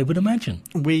afterwards, I would imagine.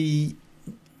 We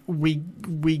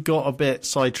got a bit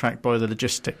sidetracked by the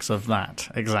logistics of that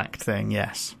exact thing,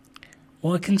 yes.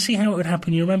 Well, I can see how it would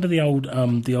happen. You remember the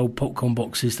old popcorn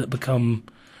boxes that come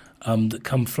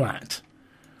flat?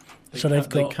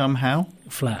 They come how?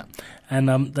 Flat.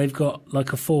 And they've got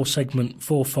like a 4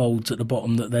 folds at the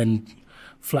bottom that then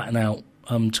flatten out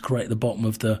to create the bottom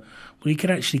of the... Well, you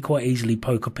could actually quite easily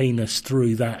poke a penis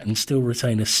through that and still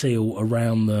retain a seal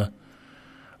around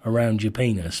your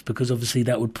penis, because obviously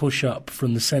that would push up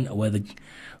from the centre where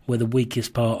the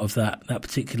weakest part of that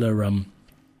particular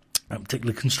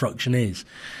construction is.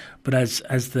 But as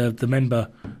the member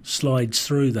slides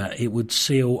through that, it would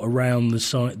seal around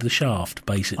the shaft,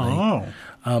 basically. Oh.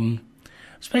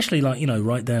 Especially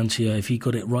right down to if you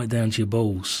got it right down to your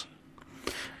balls.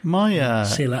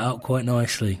 Seal it up quite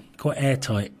nicely, quite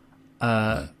airtight.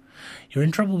 You're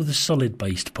in trouble with the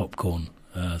solid-based popcorn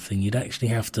thing. You'd actually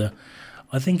have to.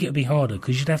 I think it'd be harder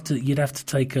because you'd have to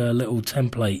take a little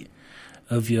template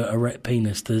of your erect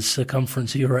penis, the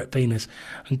circumference of your erect penis,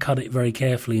 and cut it very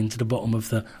carefully into the bottom of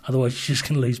the... Otherwise, you're just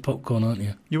going to lose popcorn, aren't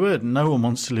you? You would. No one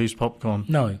wants to lose popcorn.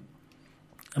 No.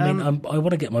 I mean, I want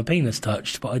to get my penis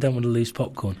touched, but I don't want to lose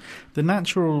popcorn. The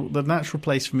natural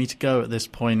place for me to go at this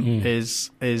point is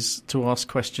to ask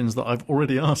questions that I've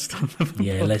already asked.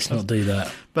 Yeah, let's not do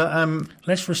that. But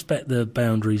let's respect the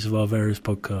boundaries of our various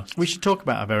podcasts. We should talk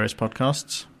about our various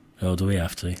podcasts. Oh, do we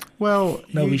have to? Well,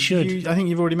 no, we should. I think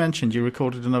you've already mentioned you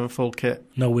recorded another full kit.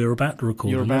 No, we're about to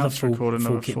record another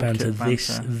full kit banter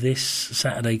this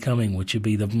Saturday coming, which would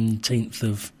be the 10th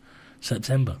of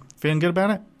September. Feeling good about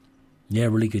it? Yeah,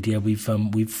 really good. Yeah, we've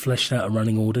fleshed out a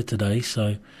running order today,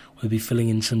 so we'll be filling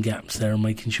in some gaps there and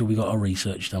making sure we got our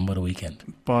research done by the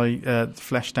weekend. By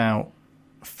fleshed out,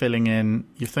 filling in,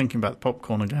 you're thinking about the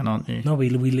popcorn again, aren't you? No, we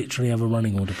literally have a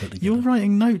running order put together. You're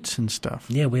writing notes and stuff?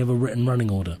 Yeah, we have a written running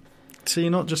order. So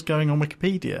you're not just going on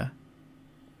Wikipedia?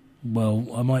 Well,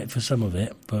 I might for some of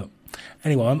it, but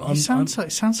anyway, it sounds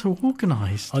so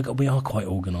organised. We are quite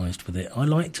organised with it. I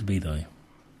like to be, though.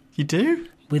 You do?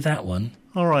 with that one.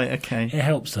 All right, okay. It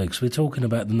helps, though, because we're talking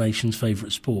about the nation's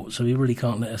favourite sport, so we really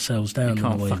can't let ourselves down. You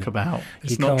can't fuck about.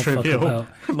 It's not trivial,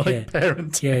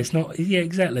 parenting. Yeah, it's not. Yeah,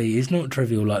 exactly. It's not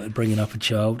trivial like bringing up a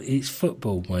child. It's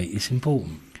football, mate. It's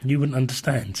important. You wouldn't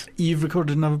understand. You've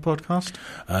recorded another podcast?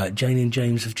 Jane and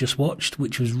James have just watched,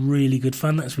 which was really good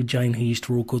fun. That's with Jane, who used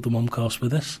to record the Momcast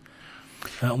with us.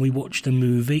 And we watched a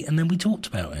movie, and then we talked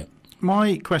about it.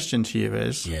 My question to you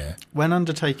is, when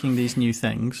undertaking these new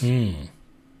things...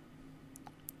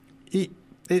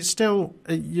 It's still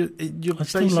I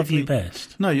still love you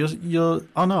best. No, you're.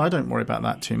 Oh no, I don't worry about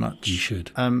that too much. You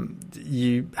should.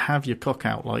 You have your cock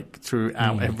out like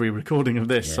throughout every recording of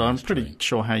this, so I'm pretty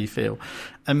sure how you feel.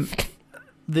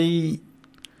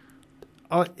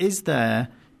 Is there?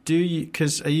 Do you?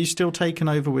 Because are you still taken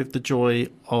over with the joy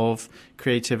of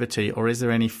creativity, or is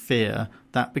there any fear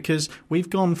that because we've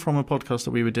gone from a podcast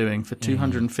that we were doing for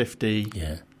 250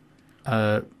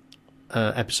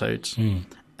 episodes.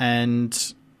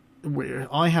 And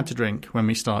I had to drink when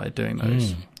we started doing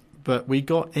those. But we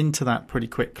got into that pretty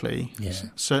quickly. Yeah.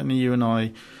 Certainly you and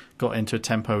I got into a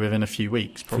tempo within a few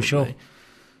weeks, probably. For sure.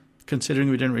 Considering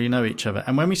we didn't really know each other.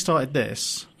 And when we started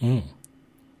this,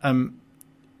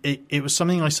 it was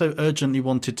something I so urgently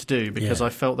wanted to do because I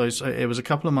felt it was a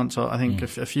couple of months, I think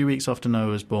a few weeks after Noah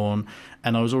was born,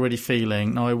 and I was already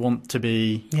feeling, I want to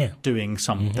be doing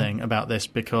something about this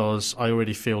because I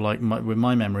already feel like with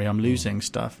my memory I'm losing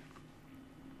stuff.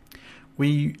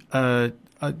 We're going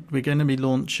to be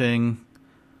launching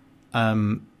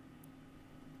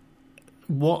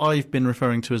what I've been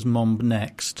referring to as Mom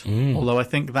Next, although I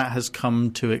think that has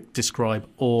come to describe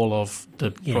all of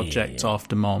the projects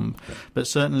after Mom. But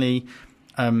certainly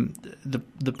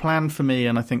the plan for me,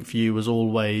 and I think for you, was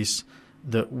always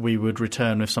that we would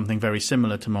return with something very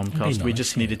similar to Momcast. Nice, we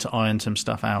just needed to iron some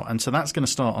stuff out. And so that's going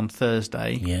to start on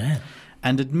Thursday. Yeah.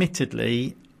 And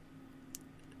admittedly,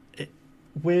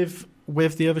 with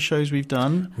the other shows we've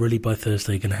done... Really, by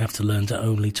Thursday, you're going to have to learn to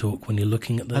only talk when you're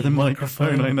looking at the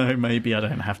microphone. I know, maybe I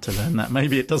don't have to learn that.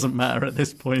 Maybe it doesn't matter at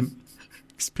this point,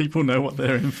 because people know what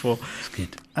they're in for. That's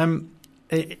good.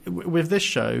 With this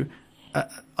show,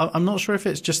 I'm not sure if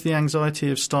it's just the anxiety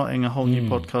of starting a whole new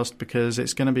podcast, because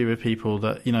it's going to be with people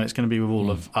that, it's going to be with all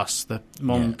of us, the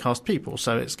Momcast people,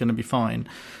 so it's going to be fine.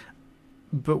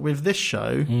 But with this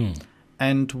show,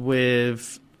 and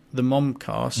with the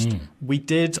Momcast,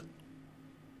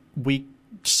 we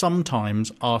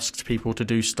sometimes asked people to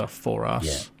do stuff for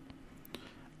us,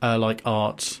 like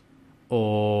art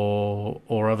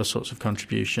or other sorts of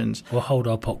contributions. Or hold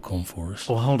our popcorn for us.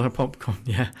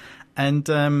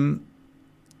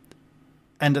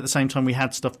 And at the same time, we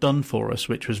had stuff done for us,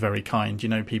 which was very kind.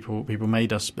 People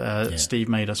made us. Steve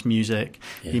made us music.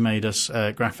 He made us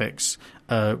graphics.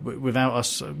 Without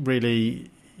us really,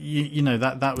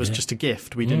 that was just a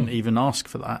gift. We didn't even ask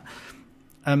for that.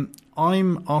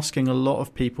 I'm asking a lot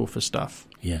of people for stuff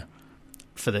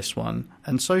for this one.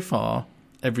 And so far,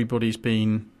 everybody's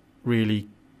been really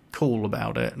cool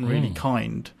about it and really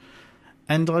kind.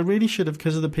 And I really should have,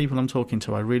 because of the people I'm talking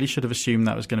to, I really should have assumed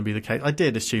that was going to be the case. I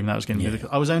did assume that was going to be the case.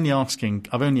 I've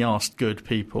only asked good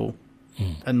people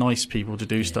and nice people to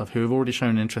do stuff who have already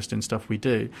shown interest in stuff we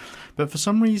do. But for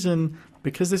some reason,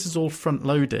 because this is all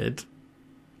front-loaded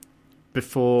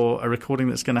before a recording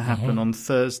that's going to happen on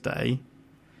Thursday...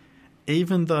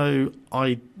 Even though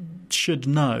I should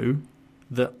know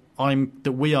that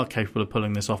we are capable of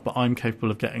pulling this off, but I'm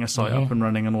capable of getting a site up and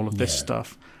running and all of this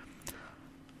stuff,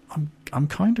 I'm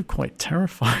kind of quite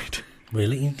terrified.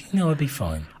 Really? I'd be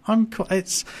fine.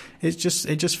 It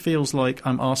just feels like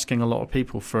I'm asking a lot of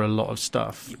people for a lot of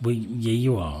stuff. Well, yeah,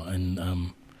 you are,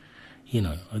 and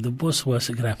what's the worst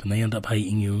that could happen? They end up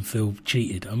hating you and feel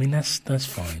cheated. I mean, that's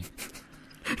fine.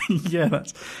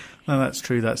 That's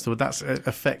true. That's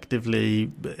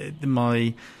effectively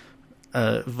my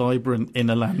vibrant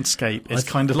inner landscape is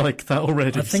kind of like that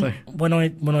already. I think when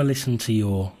I listen to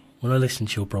your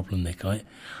problem, Nick, I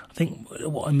think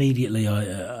what immediately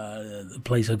the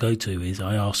place I go to is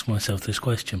I ask myself this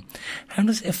question: how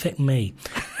does it affect me?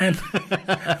 And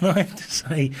I have to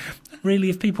say, really,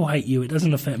 if people hate you, it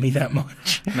doesn't affect me that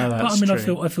much. No, that's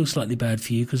true. I feel slightly bad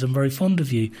for you because I'm very fond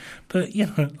of you. But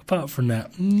apart from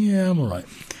that, I'm all right.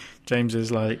 James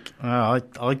is like, I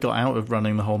got out of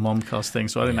running the whole Momcast thing,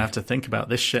 so I didn't have to think about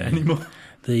this shit anymore.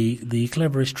 The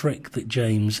cleverest trick that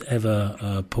James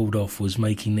ever pulled off was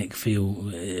making Nick feel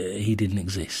he didn't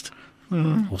exist,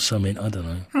 or something. I don't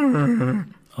know.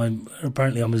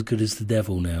 Apparently I'm as good as the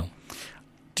devil now.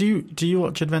 Do you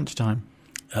watch Adventure Time?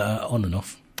 On and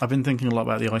off. I've been thinking a lot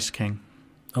about the Ice King.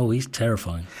 Oh, he's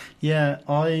terrifying. Yeah,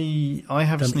 I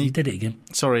have You did it again.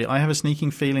 Sorry, I have a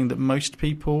sneaking feeling that most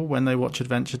people, when they watch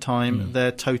Adventure Time,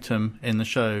 their totem in the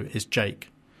show is Jake.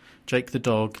 Jake the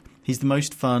dog. He's the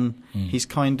most fun. He's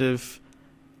kind of...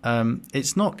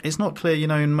 it's not clear,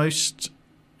 in most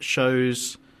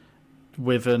shows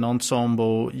with an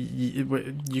ensemble, you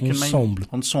can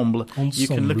ensemble. You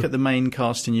can look at the main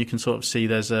cast and you can sort of see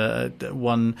there's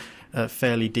one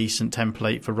fairly decent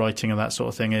template for writing and that sort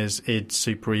of thing is id,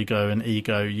 superego, and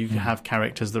ego. You have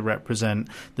characters that represent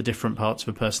the different parts of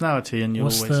a personality, and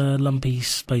What's the lumpy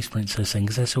space princess thing?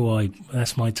 Because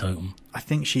that's my totem. I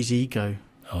think she's ego.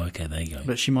 Oh, okay, there you go.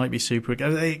 But she might be super.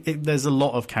 There's a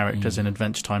lot of characters in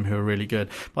Adventure Time who are really good.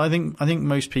 But I think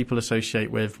most people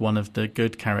associate with one of the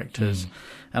good characters.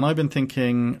 And I've been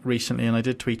thinking recently, and I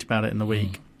did tweet about it in the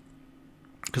week,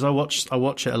 because I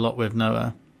watch it a lot with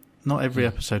Noah. Not every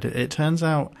episode. It turns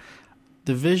out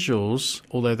the visuals,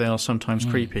 although they are sometimes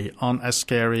creepy, aren't as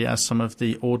scary as some of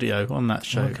the audio on that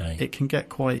show. Okay. It can get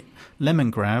quite...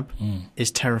 Lemon Grab is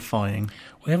terrifying.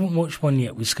 We haven't watched one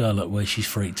yet with Scarlet where she's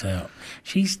freaked out.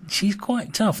 She's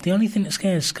quite tough. The only thing that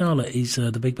scares Scarlet is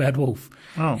the big bad wolf.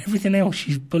 Oh. Everything else,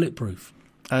 she's bulletproof.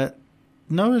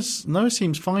 Noah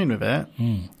seems fine with it,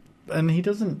 and he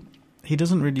doesn't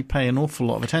really pay an awful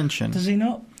lot of attention. Does he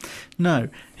not? No,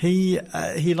 he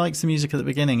likes the music at the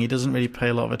beginning. He doesn't really pay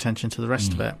a lot of attention to the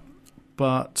rest of it.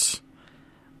 But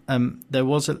there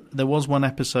was one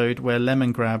episode where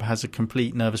Lemon Grab has a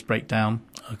complete nervous breakdown.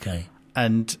 Okay.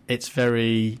 And it's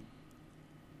very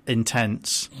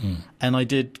intense. And I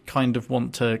did kind of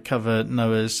want to cover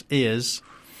Noah's ears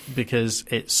because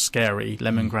it's scary.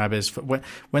 Lemon Grab is...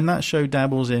 When that show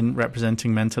dabbles in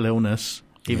representing mental illness,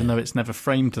 even though it's never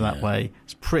framed that way,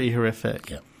 it's pretty horrific.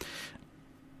 Yeah.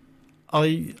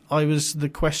 The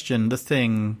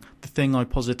thing I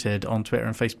posited on Twitter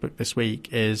and Facebook this week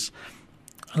is...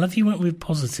 I love you went with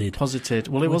posited. Posited.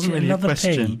 Well, it wasn't really a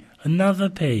question. Another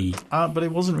P. But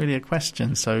it wasn't really a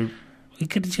question, so... We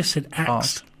could have just said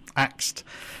axed. Axed.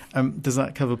 Does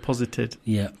that cover posited?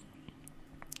 Yeah.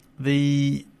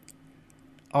 I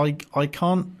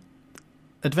can't...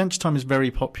 Adventure Time is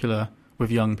very popular with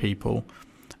young people,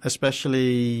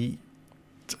 especially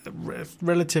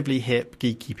relatively hip,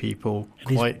 geeky people.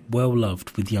 Quite well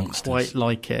loved with youngsters. Quite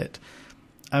like it.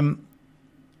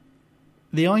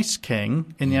 The Ice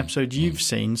King, in the episode you've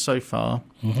seen so far,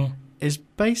 is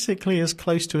basically as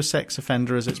close to a sex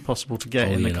offender as it's possible to get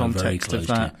in the context of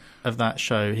that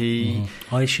show.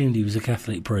 I assumed he was a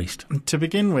Catholic priest. To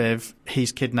begin with,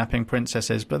 he's kidnapping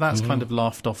princesses, but that's kind of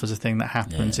laughed off as a thing that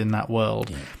happens in that world.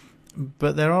 Yeah.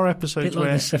 But there are episodes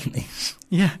where... the 70s.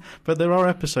 Yeah, but there are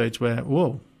episodes where...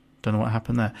 Whoa, don't know what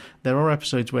happened there. There are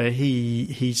episodes where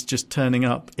he's just turning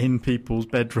up in people's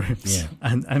bedrooms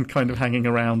and kind of hanging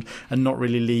around and not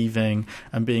really leaving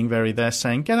and being very... They're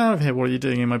saying, get out of here, what are you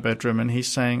doing in my bedroom? And he's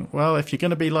saying, well, if you're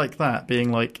going to be like that,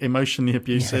 being like emotionally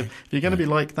abusive, if you're going to be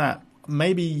like that,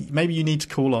 maybe you need to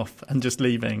cool off and just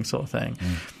leaving sort of thing.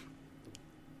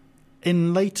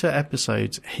 In later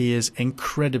episodes, he is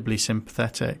incredibly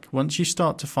sympathetic. Once you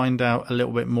start to find out a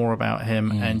little bit more about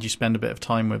him and you spend a bit of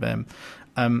time with him,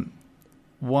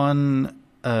 one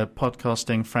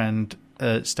podcasting friend,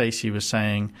 Stacey, was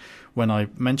saying when I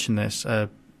mentioned this,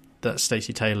 that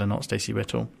Stacey Taylor, not Stacey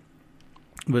Whittle,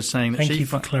 was saying that Thank you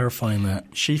for clarifying that.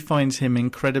 She finds him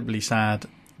incredibly sad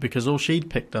because all she'd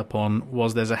picked up on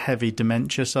was there's a heavy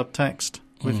dementia subtext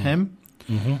with him.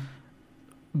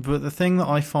 But the thing that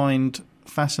I find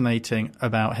fascinating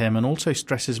about him and also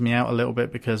stresses me out a little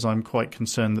bit because I'm quite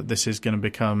concerned that this is going to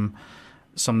become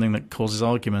something that causes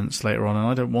arguments later on, and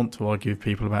I don't want to argue with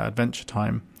people about Adventure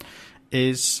Time,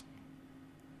 is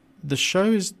the show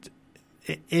is...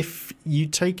 If you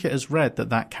take it as read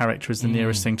that character is the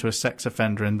nearest thing to a sex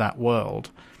offender in that world,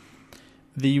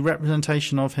 the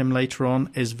representation of him later on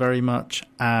is very much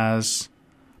as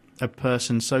a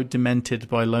person so demented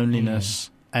by loneliness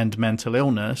and mental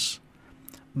illness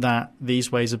that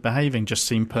these ways of behaving just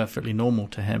seem perfectly normal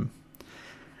to him.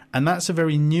 And that's a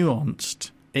very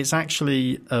nuanced... It's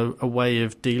actually a way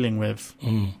of dealing with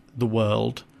the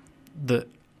world that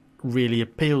really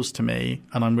appeals to me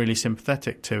and I'm really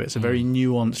sympathetic to. It's a very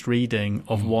nuanced reading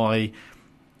of why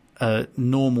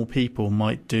normal people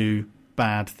might do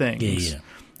bad things.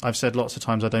 I've said lots of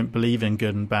times I don't believe in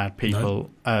good and bad people,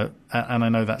 and I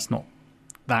know that's not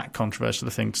that controversial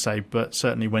a thing to say, but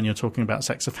certainly when you're talking about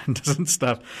sex offenders and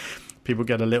stuff, people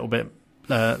get a little bit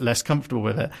less comfortable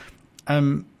with it.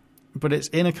 But it's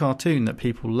in a cartoon that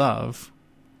people love,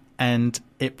 and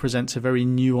it presents a very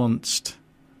nuanced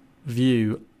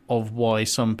view of why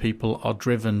some people are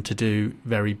driven to do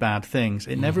very bad things.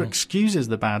 It never excuses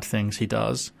the bad things he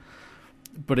does.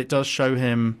 But it does show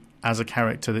him as a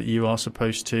character that you are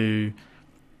supposed to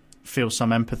feel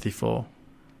some empathy for.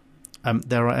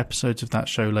 There are episodes of that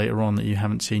show later on that you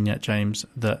haven't seen yet, James,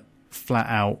 that flat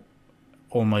out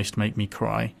almost make me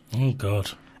cry. Oh,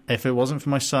 God. If it wasn't for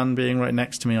my son being right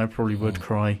next to me, I probably would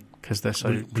cry, because they're so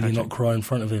tragic. Will you not cry in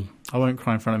front of him? I won't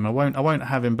cry in front of him. I won't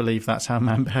have him believe that's how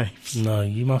man behaves. No,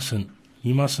 you mustn't.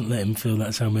 You mustn't let him feel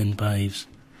that's how men behaves.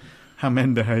 How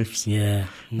men behaves? Yeah,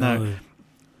 no.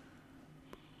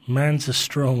 Mans are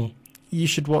strong. You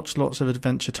should watch lots of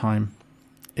Adventure Time.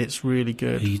 It's really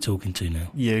good. Who are you talking to now?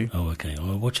 You. Oh, okay.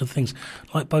 I'll watch other things.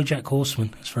 Like BoJack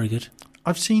Horseman. That's very good.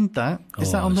 I've seen that.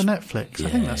 Is that on the Netflix? Yeah, I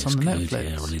think that's on the good. Netflix.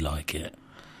 Yeah, I really like it.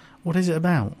 What is it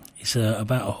about? It's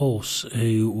about a horse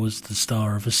who was the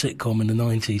star of a sitcom in the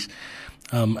 90s.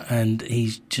 And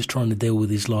he's just trying to deal with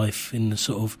his life in the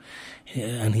sort of...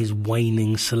 and his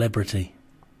waning celebrity.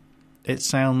 It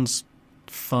sounds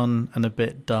fun and a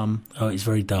bit dumb. Oh, it's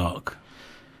very dark.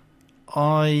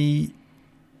 I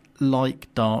like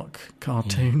dark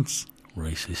cartoons.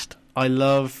 Racist. I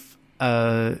love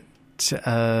Aqua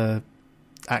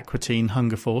Teen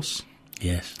Hunger Force.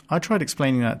 Yes. I tried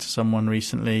explaining that to someone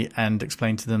recently and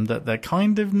explained to them that they're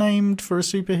kind of named for a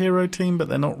superhero team, but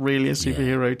they're not really a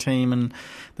superhero team, and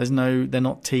they're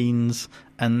not teens,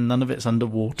 and none of it's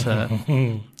underwater,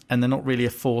 and they're not really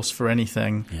a force for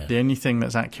anything. Yeah. The only thing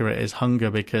that's accurate is hunger,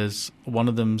 because one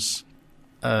of them's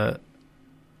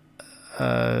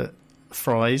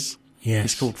fries. Yes.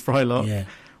 He's called Frylock. Yeah.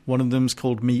 One of them's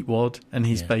called Meatwad, and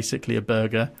he's basically a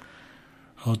burger.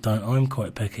 Oh, don't. I'm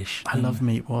quite peckish. I love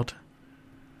Meatwad.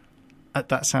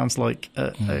 That sounds like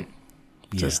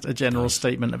just a general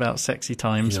statement about sexy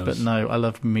times, but no, I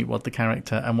love Meatwad the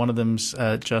character, and one of them's he's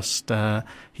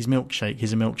milkshake.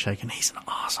 He's a milkshake, and he's an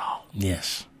arsehole.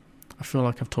 Yes. I feel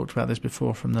like I've talked about this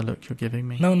before from the look you're giving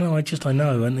me. No, I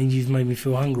know, and you've made me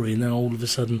feel hungry, and now all of a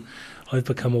sudden I've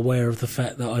become aware of the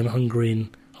fact that I'm hungry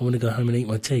and I want to go home and eat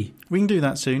my tea. We can do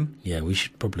that soon. Yeah, we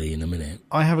should probably in a minute.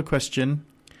 I have a question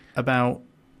about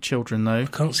children, though. I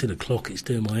can't see the clock; it's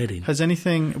doing my head in. Has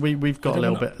anything? We've got a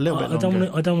little bit longer. I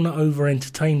don't want to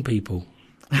over-entertain people.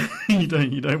 You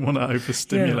don't want to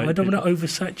overstimulate. Yeah, I don't want to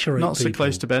oversaturate. Not so people.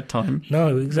 Close to bedtime.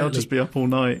 No, exactly. They'll just be up all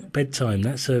night. Bedtime.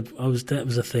 That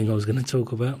was a thing I was going to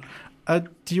talk about.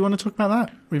 Do you want to talk about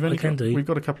that? We've got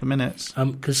a couple of minutes.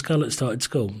 Because Scarlett started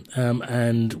school,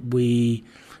 and we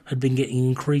had been getting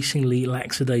increasingly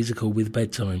lackadaisical with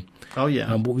bedtime. Oh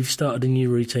yeah. But we've started a new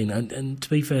routine, and to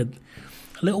be fair,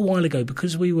 a little while ago,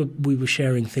 because we were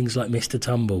sharing things like Mr.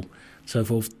 Tumble, so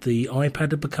forth, the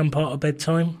iPad had become part of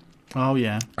bedtime. Oh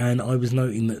yeah. And I was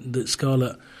noting that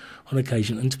Scarlett, on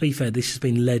occasion, and to be fair, this has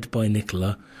been led by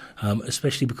Nicola,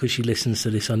 especially because she listens to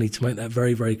this. I need to make that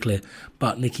very, very clear.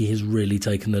 But Nikki has really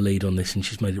taken the lead on this, and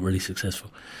she's made it really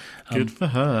successful. Good for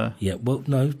her. Yeah. Well,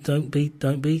 no, don't be,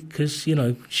 because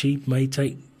she may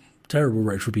take terrible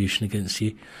retribution against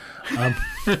you. I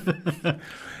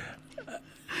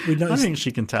think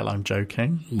she can tell I'm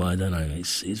joking. Well, I don't know.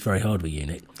 It's very hard with you,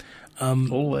 Nick.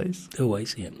 Always,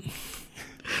 yeah.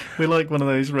 We're like one of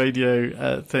those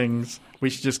radio things. We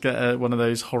should just get one of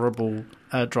those horrible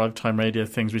drive time radio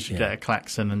things. We should get a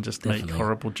klaxon and just make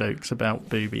horrible jokes about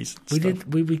boobies.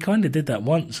 We kind of did that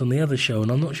once on the other show,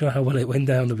 and I'm not sure how well it went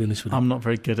down, to be honest with you. I'm not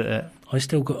very good at it. I've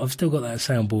still got that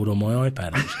soundboard on my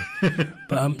iPad, actually.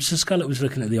 But so Scarlett was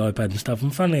looking at the iPad and stuff,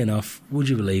 and funnily enough, would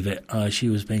you believe it, she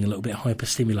was being a little bit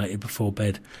hyperstimulated before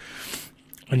bed,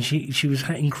 and she was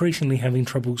increasingly having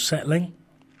trouble settling.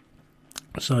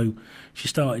 So she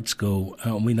started school,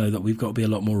 and we know that we've got to be a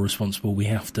lot more responsible. We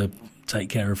have to take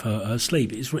care of her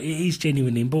sleep. It is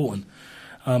genuinely important.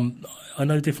 I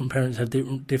know different parents have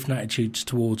different attitudes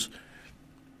towards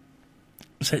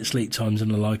set sleep times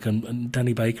and the like, and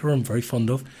Danny Baker, I'm very fond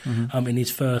of, in his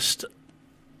first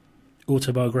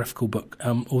autobiography,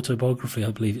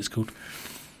 I believe it's called.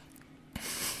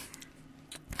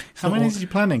 How many is he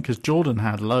planning? Because Jordan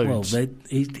had loads. Well,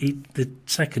 the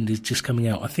second is just coming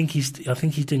out. I think he's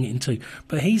doing it in 2.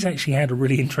 But he's actually had a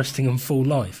really interesting and full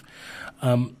life.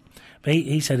 But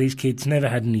he said his kids never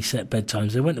had any set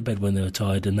bedtimes. They went to bed when they were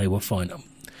tired and they were fine.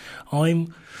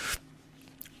 I'm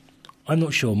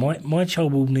not sure. My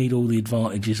child will need all the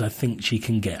advantages I think she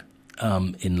can get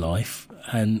in life.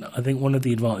 And I think one of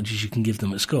the advantages you can give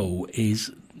them at school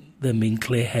is them being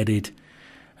clear-headed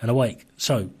and awake.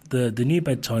 So the new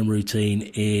bedtime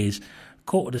routine is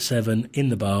 6:45 in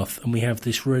the bath, and we have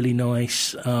this really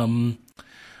nice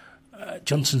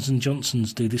Johnson's &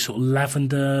 Johnson's do this sort of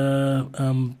lavender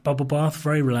bubble bath,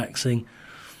 very relaxing.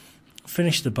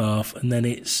 Finish the bath, and then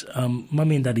it's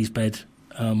Mummy and Daddy's bed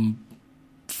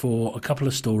for a couple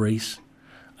of stories,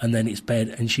 and then it's bed,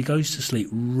 and she goes to sleep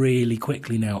really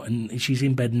quickly now, and she's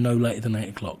in bed no later than 8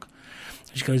 o'clock.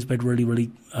 She goes to bed really,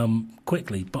 really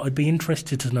quickly. But I'd be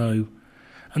interested to know,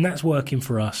 and that's working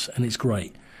for us, and it's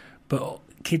great. But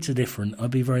kids are different. I'd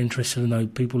be very interested to know,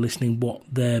 people listening, what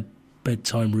their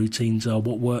bedtime routines are,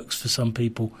 what works for some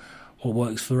people, what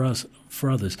works for us,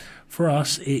 for others. For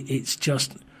us, it's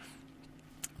just,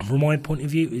 from my point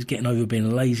of view, it's getting over being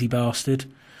a lazy bastard.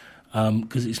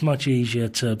 Because it's much easier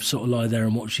to sort of lie there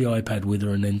and watch the iPad with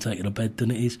her and then take her to bed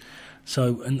than it is.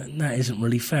 So, and that isn't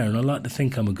really fair. And I like to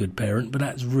think I'm a good parent, but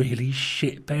that's really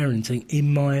shit parenting,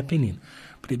 in my opinion.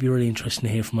 But it'd be really interesting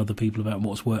to hear from other people about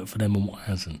what's worked for them and what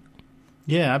hasn't.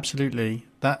 Yeah, absolutely.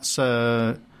 That's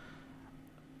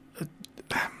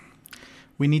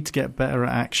we need to get better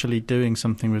at actually doing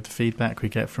something with the feedback we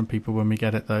get from people when we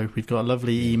get it, though. We've got a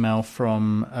lovely email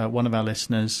from one of our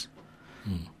listeners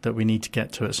that we need to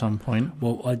get to at some point.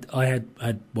 Well, I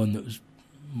had one that was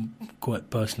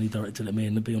quite personally directed at me,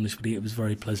 and to be honest with you, it was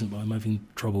very pleasant, but I'm having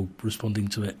trouble responding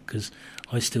to it because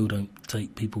I still don't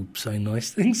take people saying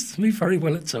nice things to me very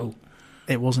well at all.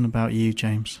 It wasn't about you,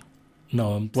 James.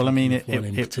 No, well, I mean,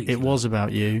 it was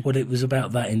about you. Well, it was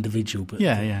about that individual, but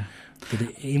yeah.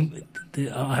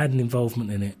 I had an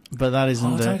involvement in it. But that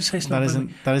isn't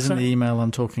that isn't the email I'm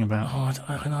talking about.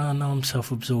 I know I'm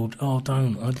self-absorbed. Oh,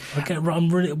 don't. I'm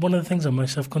really, one of the things I'm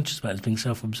most self-conscious about is being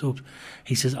self-absorbed.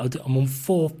 He says I'm on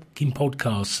 4 fucking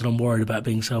podcasts and I'm worried about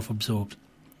being self-absorbed.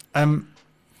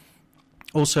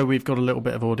 Also, we've got a little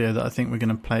bit of audio that I think we're going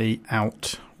to play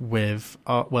out with.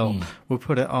 We'll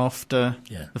put it after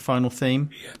the final theme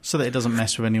so that it doesn't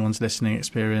mess with anyone's listening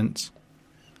experience.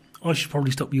 I should probably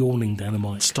stop yawning down the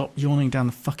mic. Stop yawning down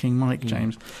the fucking mic,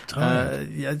 James. So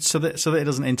that it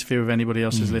doesn't interfere with anybody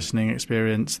else's listening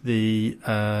experience.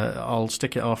 I'll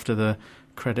stick it after the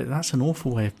credit. That's an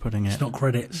awful way of putting it. It's not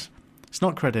credits. It's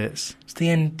not credits. It's the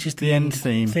end. Just the end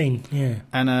theme. Yeah.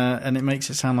 And it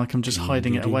makes it sound like I'm just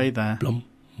hiding it away there. Blum.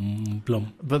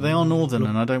 Blum. But they are northern,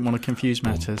 and I don't want to confuse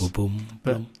matters.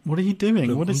 But what are you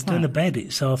doing? What is that? I'm doing a bed.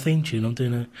 It's our theme tune. I'm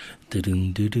doing a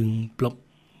do-doo-do-doo blum.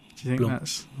 Do you think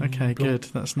that's okay? Good.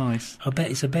 That's nice. I bet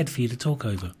it's a bed for you to talk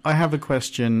over. I have a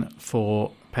question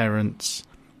for parents,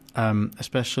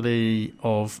 especially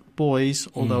of boys,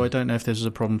 although I don't know if this is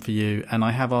a problem for you. And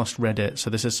I have asked Reddit, so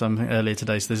this is something earlier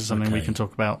today, so this is something we can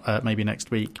talk about maybe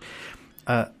next week.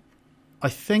 I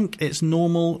think it's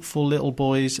normal for little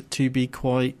boys to be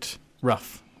quite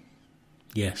rough.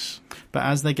 Yes. But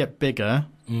as they get bigger,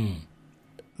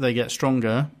 they get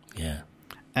stronger. Yeah.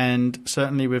 And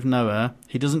certainly with Noah,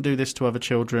 he doesn't do this to other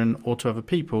children or to other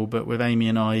people, but with Amy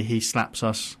and I, he slaps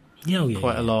us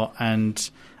quite a lot and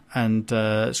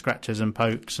scratches and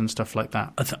pokes and stuff like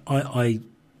that.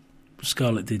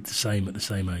 Scarlett did the same at the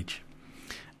same age.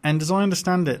 And as I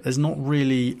understand it, there's not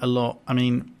really a lot. I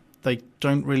mean, they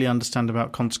don't really understand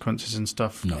about consequences and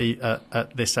stuff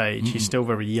at this age. He's still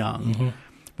very young.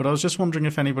 But I was just wondering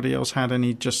if anybody else had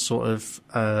any just sort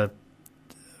of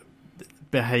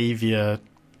behaviour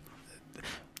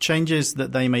changes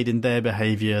that they made in their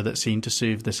behaviour that seemed to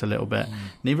soothe this a little bit.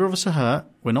 Neither of us are hurt.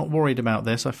 We're not worried about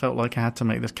this. I felt like I had to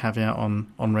make this caveat on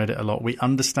Reddit a lot. We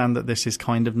understand that this is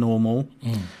kind of normal,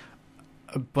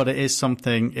 but it is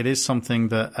something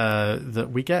that that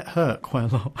we get hurt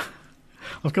quite a lot.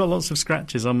 I've got lots of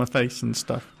scratches on my face and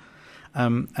stuff.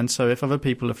 And so if other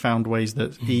people have found ways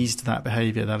that eased that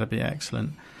behaviour, that'd be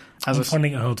excellent. I'm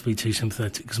finding it hard to be too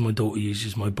sympathetic because my daughter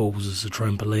uses my balls as a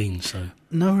trampoline. So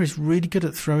Noah is really good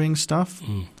at throwing stuff,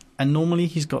 and normally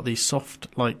he's got these soft,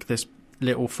 like this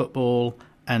little football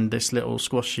and this little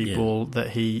squashy ball that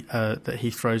he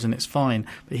throws, and it's fine.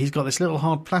 But he's got this little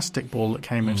hard plastic ball that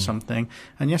came with something.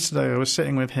 And yesterday I was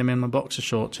sitting with him in my boxer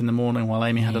shorts in the morning while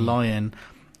Amy had a lie-in,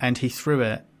 and he threw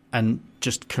it and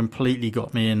just completely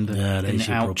got me in the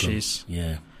ouchies.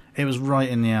 Yeah. It was right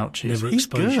in the ouchies. He's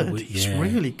good. He's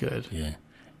really good. Yeah.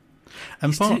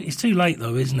 And it's too late,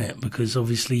 though, isn't it? Because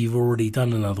obviously you've already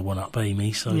done another one up,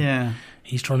 Amy. So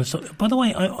he's trying to stop. By the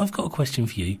way, I've got a question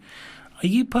for you. Are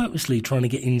you purposely trying to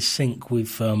get in sync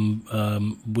with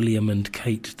William and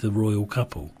Kate, the royal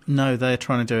couple? No, they're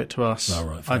trying to do it to us. Oh,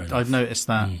 right, I've noticed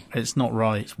that. It's not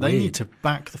right. They need to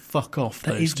back the fuck off.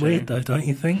 That is weird, though, don't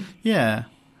you think? Yeah.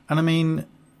 And I mean,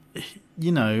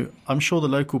 you know, I'm sure the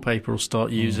local paper will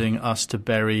start using us to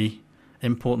bury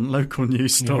important local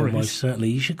news stories. Most certainly.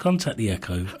 You should contact the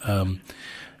Echo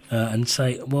and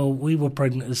say, well, we were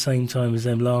pregnant at the same time as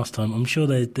them last time. I'm sure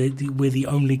we're the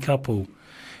only couple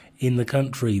in the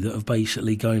country that are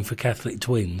basically going for Catholic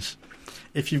twins.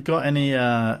 If you've got any,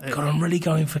 God, I'm really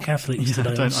going for Catholics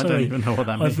today. I don't even know what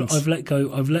that means. I've let go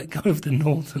of the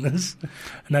Northerners.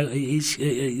 No,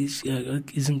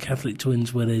 isn't Catholic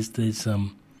twins where there's a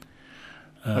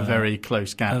very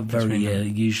close gap.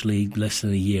 Usually less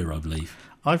than a year, I believe.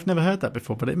 I've never heard that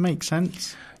before, but it makes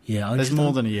sense. Yeah, there's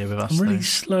more than a year with us. I'm really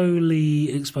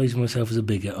slowly exposing myself as a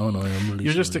bigot, aren't I?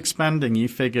 You're just expanding. You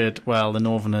figured, well, the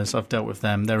Northerners, I've dealt with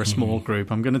them. They're a small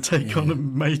group. I'm going to take on a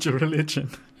major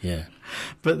religion. Yeah.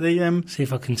 But see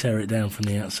if I can tear it down from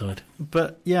the outside.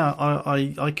 But yeah,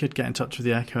 I could get in touch with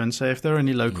the Echo and say if there are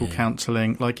any local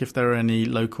counselling, like if there are any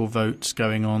local votes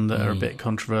going on that are a bit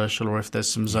controversial, or if there's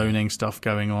some zoning stuff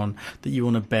going on that you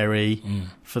want to bury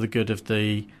for the good of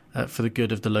the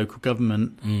local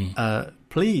government,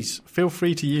 please feel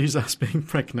free to use us being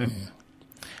pregnant.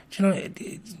 Do you know,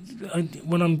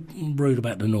 when I'm rude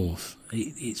about the North,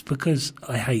 it's because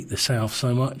I hate the South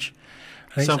so much.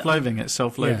 Self-loathing. It's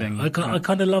self-loathing. Yeah, I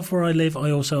kind of love where I live.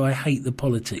 I hate the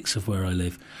politics of where I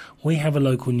live. We have a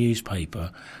local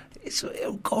newspaper. It's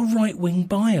got a right-wing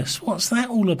bias. What's that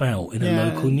all about in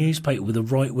a local newspaper with a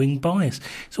right-wing bias?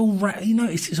 It's all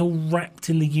it's all wrapped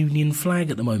in the Union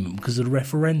flag at the moment because of the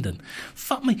referendum.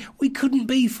 Fuck me, we couldn't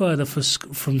be further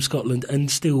from Scotland and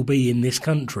still be in this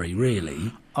country,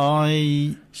 really.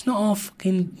 It's not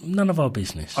none of our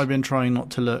business. I've been trying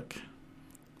not to look.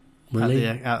 Really?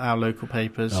 At our local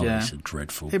papers, it's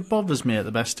dreadful. It bothers me at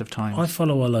the best of times. I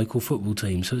follow our local football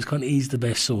team, so he's the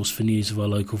best source for news of our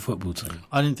local football team.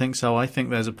 I didn't think so. I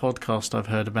think there's a podcast I've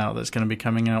heard about that's going to be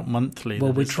coming out monthly.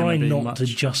 Well, we're trying not to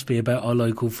just be about our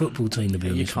local football team, to be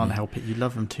honest. You can't help it. You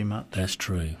love them too much. That's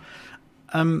true.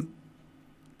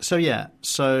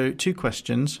 So 2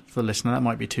 questions for the listener. That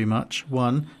might be too much.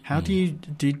 One, how do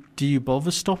you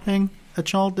bother stopping a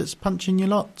child that's punching your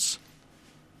lots?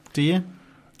 Do you?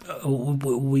 Are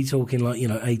we talking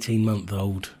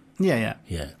 18-month-old? Yeah.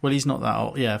 Well, he's not that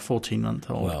old. Yeah,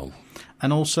 14-month-old. Well,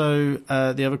 and also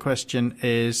the other question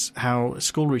is how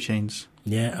school routines.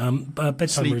 Yeah,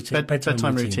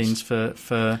 bedtime routines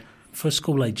for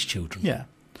school-age children. Yeah,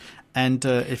 and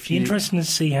if you interesting to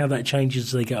see how that changes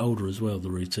as they get older as well. The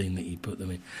routine that you put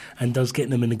them in, and does getting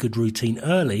them in a good routine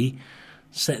early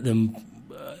set them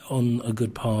on a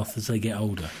good path as they get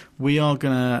older. We are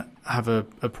going to have a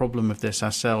problem with this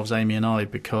ourselves, Amy and I,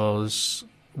 because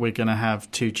we're going to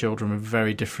have 2 children with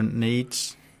very different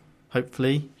needs,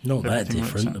 hopefully. Not that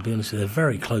different, to be honest with you. They're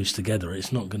very close together.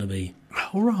 It's not going to be...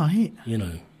 All right.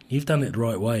 You've done it the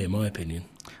right way, in my opinion.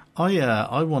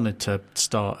 I wanted to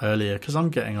start earlier because I'm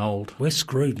getting old. We're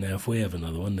screwed now if we have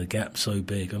another one. The gap's so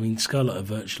big. I mean, Scarlett will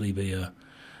virtually be a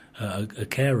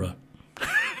carer.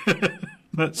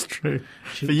 That's true.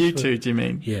 For you two, do you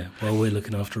mean? Yeah, while we're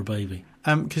looking after a baby.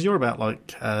 Because you're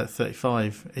about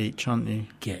 35 each, aren't you?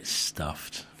 Get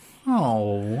stuffed.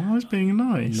 Oh, I was being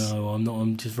nice. No, I'm not.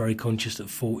 I'm just very conscious that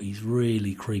 40's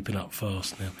really creeping up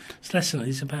fast now.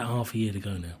 It's about half a year to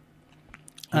go now.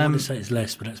 I want to say it's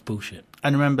less, but that's bullshit.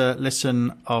 And remember,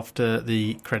 listen after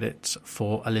the credits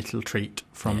for a little treat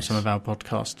from some of our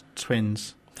podcast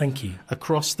twins. Thank you.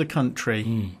 Across the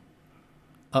country,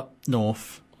 up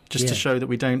north, just to show that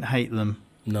we don't hate them.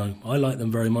 No, I like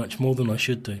them very much, more than I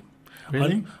should do.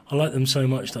 Really? I like them so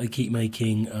much that I keep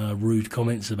making rude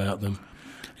comments about them.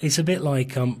 It's a bit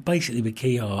like, basically with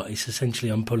Kehaar, it's essentially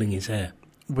I'm pulling his hair.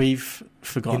 We've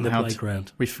forgotten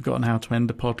We've forgotten how to end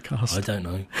the podcast. I don't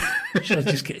know. Shall I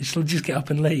just get up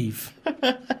and leave?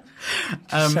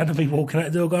 Instead of me walking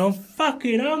out the door going, I'm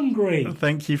fucking hungry.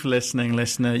 Thank you for listening,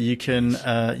 listener. You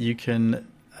can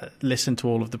listen to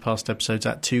all of the past episodes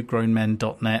at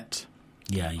twogrownmen.net.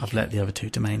 Yeah, I've let the other 2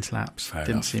 domains lapse.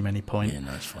 Didn't see many point. Yeah,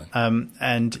 no, it's fine.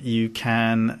 And you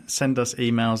can send us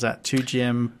emails at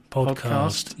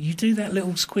 2GMpodcast. You do that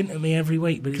little squint at me every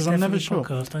week, but it's I'm never sure.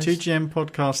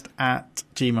 2GMpodcast at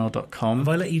gmail.com. Have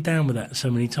I let you down with that so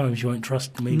many times you won't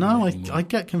trust me? No, I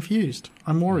get confused.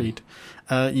 I'm worried.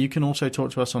 You can also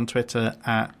talk to us on Twitter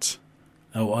at...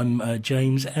 Oh, I'm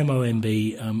James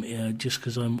MOMB. Just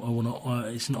because I want to.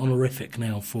 It's an honorific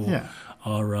now for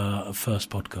our first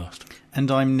podcast. And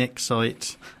I'm Nick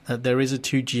Sight. There is a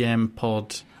 2GM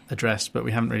pod address, but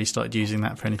we haven't really started using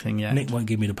that for anything yet. Nick won't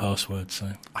give me the password,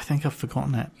 so I think I've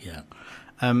forgotten it. Yeah.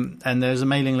 And there's a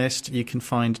mailing list. You can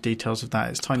find details of that.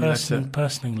 It's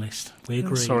personing list. We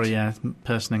agreed.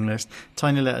 Personing list.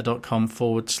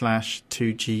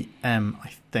 tinyletter.com/2GM,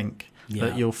 I think. Yeah.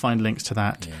 But you'll find links to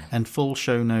that and full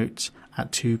show notes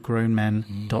at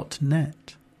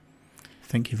twogrownmen.net.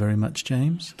 Thank you very much,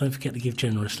 James. Don't forget to give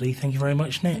generously. Thank you very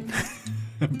much, Nick.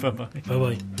 Bye-bye.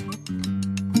 Bye-bye.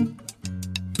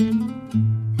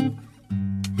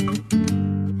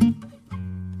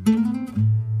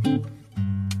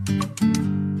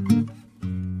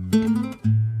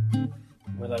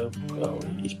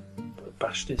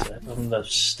 bashed his head on the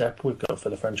step we've got for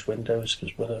the French windows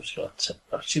because Willow's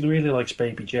she really likes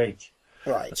baby Jake.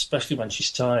 Right. Especially when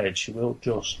she's tired, she will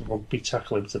just rugby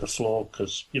tackle him to the floor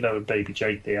because, in baby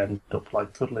Jake, they end up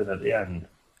like cuddling at the end.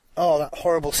 Oh, that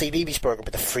horrible CBeebies program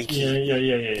with the freaky...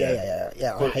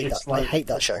 Yeah. I hate that. I hate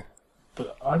that show.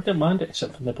 But I don't mind it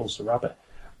except for Nibbles the rabbit.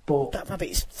 But that rabbit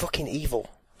is fucking evil.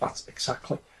 That's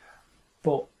exactly.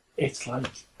 But it's like,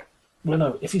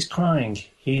 if he's crying,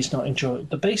 he's not enjoying...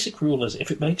 The basic rule is, if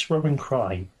it makes Rowan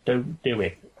cry, don't do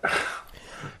it.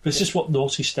 This is what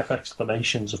naughty step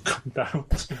exclamations have come down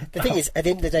to. The thing is, at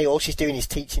the end of the day, all she's doing is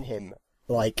teaching him,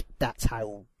 that's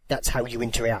how you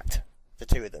interact, the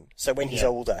two of them. So when he's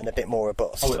older and a bit more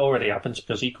robust... Oh, it already happens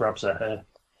because he grabs her hair.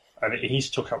 And he's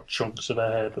took out chunks of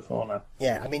her hair before now.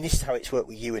 Yeah, I mean, this is how it's worked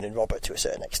with Ewan and Robert to a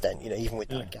certain extent, even with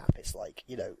that gap. It's like,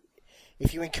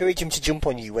 if you encourage him to jump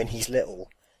on you when he's little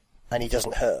and he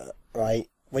doesn't hurt, right,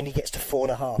 when he gets to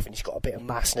 4.5 and he's got a bit of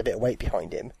mass and a bit of weight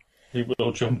behind him, he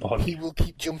will jump on. He will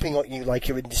keep jumping on you like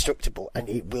you're indestructible, and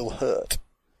it will hurt.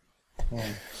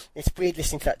 It's weird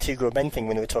listening to that Two Grown Men thing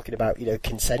when we were talking about,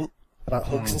 consent, about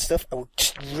hugs and stuff. And we're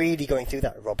just really going through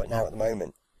that with Robert now at the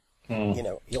moment. I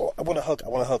want a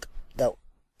hug. No,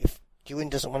 if Ewan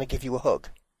doesn't want to give you a hug,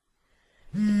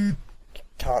 you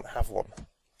can't have one.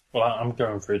 Well, I'm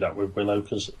going through that with Willow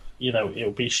because,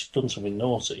 it'll be she's done something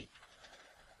naughty.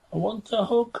 I want a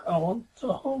hug. I want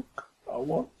a hug. I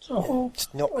want a hug.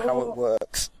 It's not how it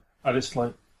works. And it's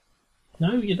like,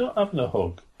 no, you're not having a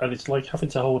hug. And it's like having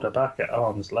to hold her back at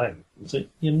arm's length.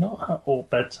 You're not or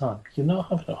bedtime. You're not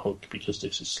having a hug because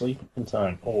this is sleeping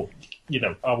time. Or,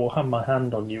 I will have my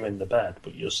hand on you in the bed,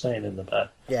 but you're staying in the bed.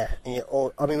 Yeah.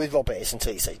 With Robert, it's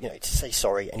until you say, to say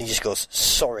sorry, and he just goes,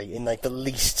 sorry, in the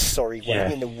least sorry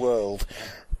way in the world.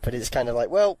 But it's kind of like,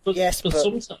 well, but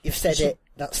you've said it.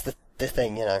 That's the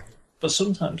thing, But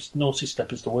sometimes naughty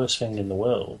step is the worst thing in the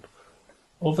world.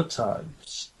 Other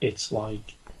times, it's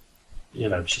like,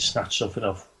 she snatched something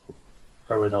off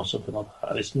Rowan or something like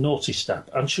that, and it's naughty step,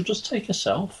 and she'll just take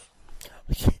herself.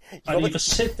 And either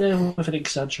sit there with an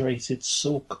exaggerated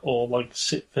sulk or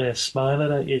sit there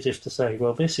smiling at you as if to say,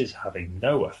 well, this is having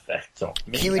no effect on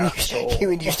me. Ewan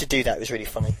used to do that. It was really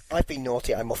funny. I've been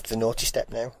naughty. I'm off to the naughty step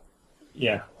now.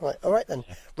 Yeah. Right. All right then.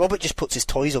 Robert just puts his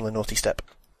toys on the naughty step.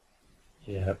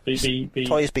 Yeah.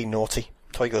 Toy has been naughty.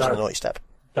 Toy goes on the naughty step.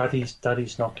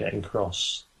 Daddy's not getting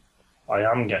cross. I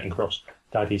am getting cross.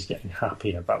 Daddy's getting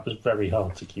happier. That was very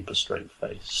hard to keep a straight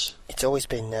face. It's always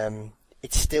been...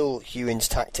 it's still Ewan's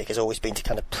tactic has always been to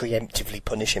kind of preemptively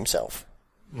punish himself.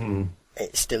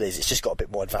 It still is. It's just got a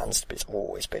bit more advanced, but it's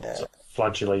always been...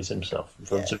 flagellate himself in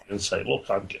front of you and say, look,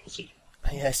 I'm guilty.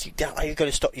 Yes, you've got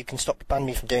to stop. You can stop ban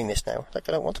me from doing this now. I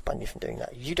don't want to ban you from doing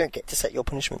that. You don't get to set your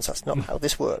punishments. That's not how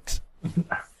this works.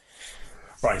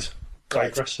 Right.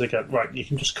 Digress again. Right, you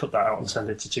can just cut that out and send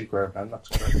it to Two Grown Men. That's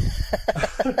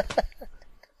great.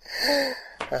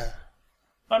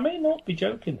 I may not be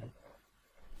joking.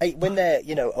 Hey, when they're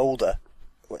older,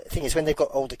 the thing is, when they've got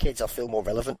older kids, I'll feel more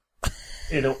relevant.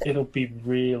 It'll be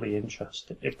really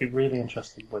interesting. It'd be really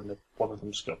interesting when one of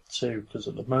them's got two, because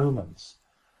at the moment,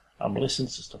 I'm listening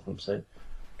to stuff and I'm saying,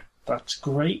 that's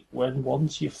great when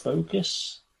one's your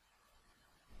focus.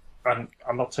 And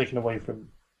I'm not taking away from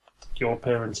your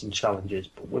parenting challenges,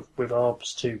 but with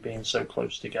ours two being so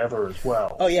close together as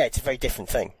well. Oh yeah, it's a very different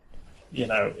thing.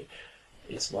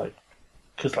 It's like,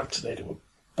 because today they were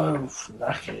both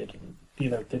knackered, and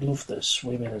they love their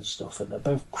swimming and stuff, and they're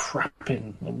both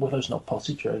crapping. And Willow's not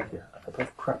potty trained yet. They're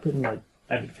both crapping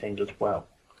anything as well,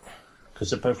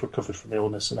 because they're both recovered from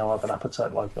illness and now have an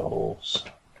appetite like a horse.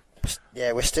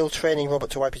 Yeah, we're still training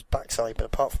Robert to wipe his backside, but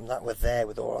apart from that, we're there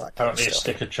with all that kind of stuff. Apparently a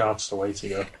stick of chart's the way to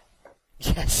go.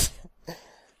 Yes.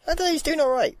 I don't know, he's doing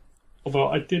alright. Although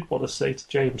I did want to say to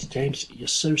James, you're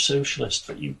so socialist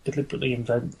that you deliberately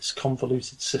invent this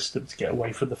convoluted system to get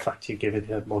away from the fact you're giving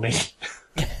her money.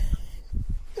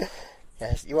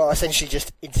 Yes, you are essentially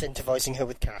just incentivising her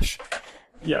with cash.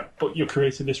 Yeah, but you're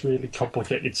creating this really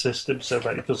complicated system so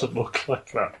that it doesn't look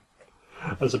like that.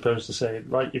 As opposed to saying,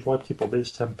 right, you've wiped your bum,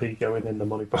 here's 10p going in the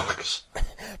money box.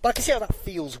 But I can see how that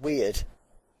feels weird.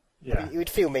 Yeah. I mean, it would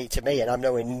feel me to me, and I'm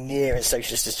nowhere near as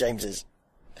socialist as James is.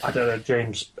 I don't know,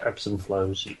 James ebbs and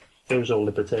flows. He goes all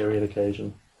libertarian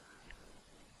occasion.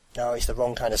 No, he's the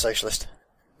wrong kind of socialist.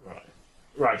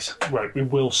 Right, we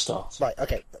will start. Right,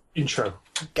 okay. Intro.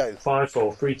 Go. 5,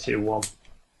 4, 3, 2, 1.